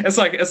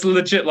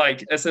legit.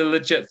 Like, it's a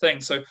legit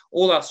thing. So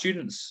all my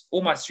students,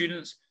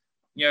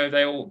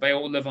 they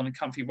all live on a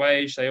comfy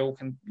wage. They all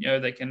can,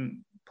 they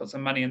can put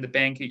some money in the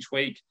bank each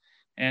week,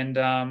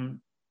 and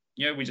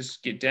we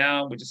just get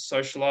down, we just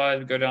socialize,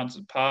 we go down to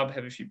the pub,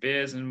 have a few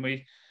beers, and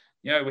we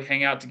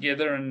hang out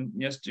together and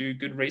just do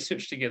good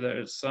research together.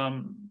 It's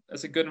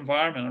a good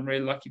environment. I'm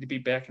really lucky to be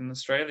back in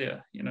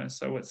Australia,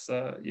 so it's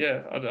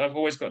I've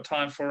always got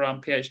time for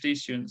PhD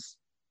students.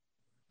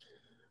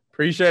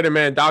 Appreciate it,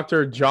 man.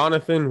 Dr.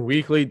 Jonathan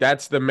Weekly,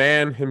 that's the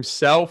man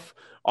himself.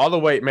 All the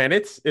way, man.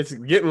 It's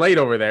getting late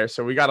over there,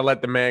 so we got to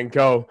let the man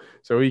go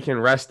so he can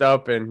rest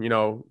up and, you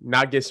know,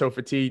 not get so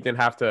fatigued and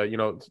have to, you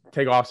know,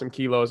 take off some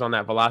kilos on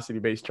that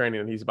velocity-based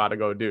training that he's about to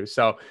go do.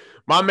 So,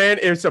 my man,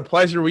 it's a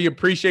pleasure. We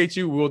appreciate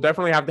you. We'll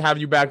definitely have to have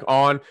you back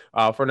on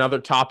for another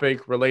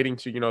topic relating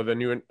to, you know, the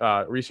new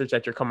research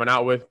that you're coming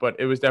out with. But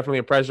it was definitely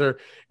a pleasure,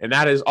 and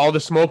that is All the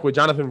Smoke with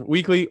Jonathan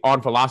Weekly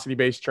on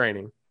velocity-based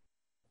training.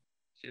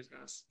 Cheers,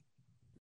 guys.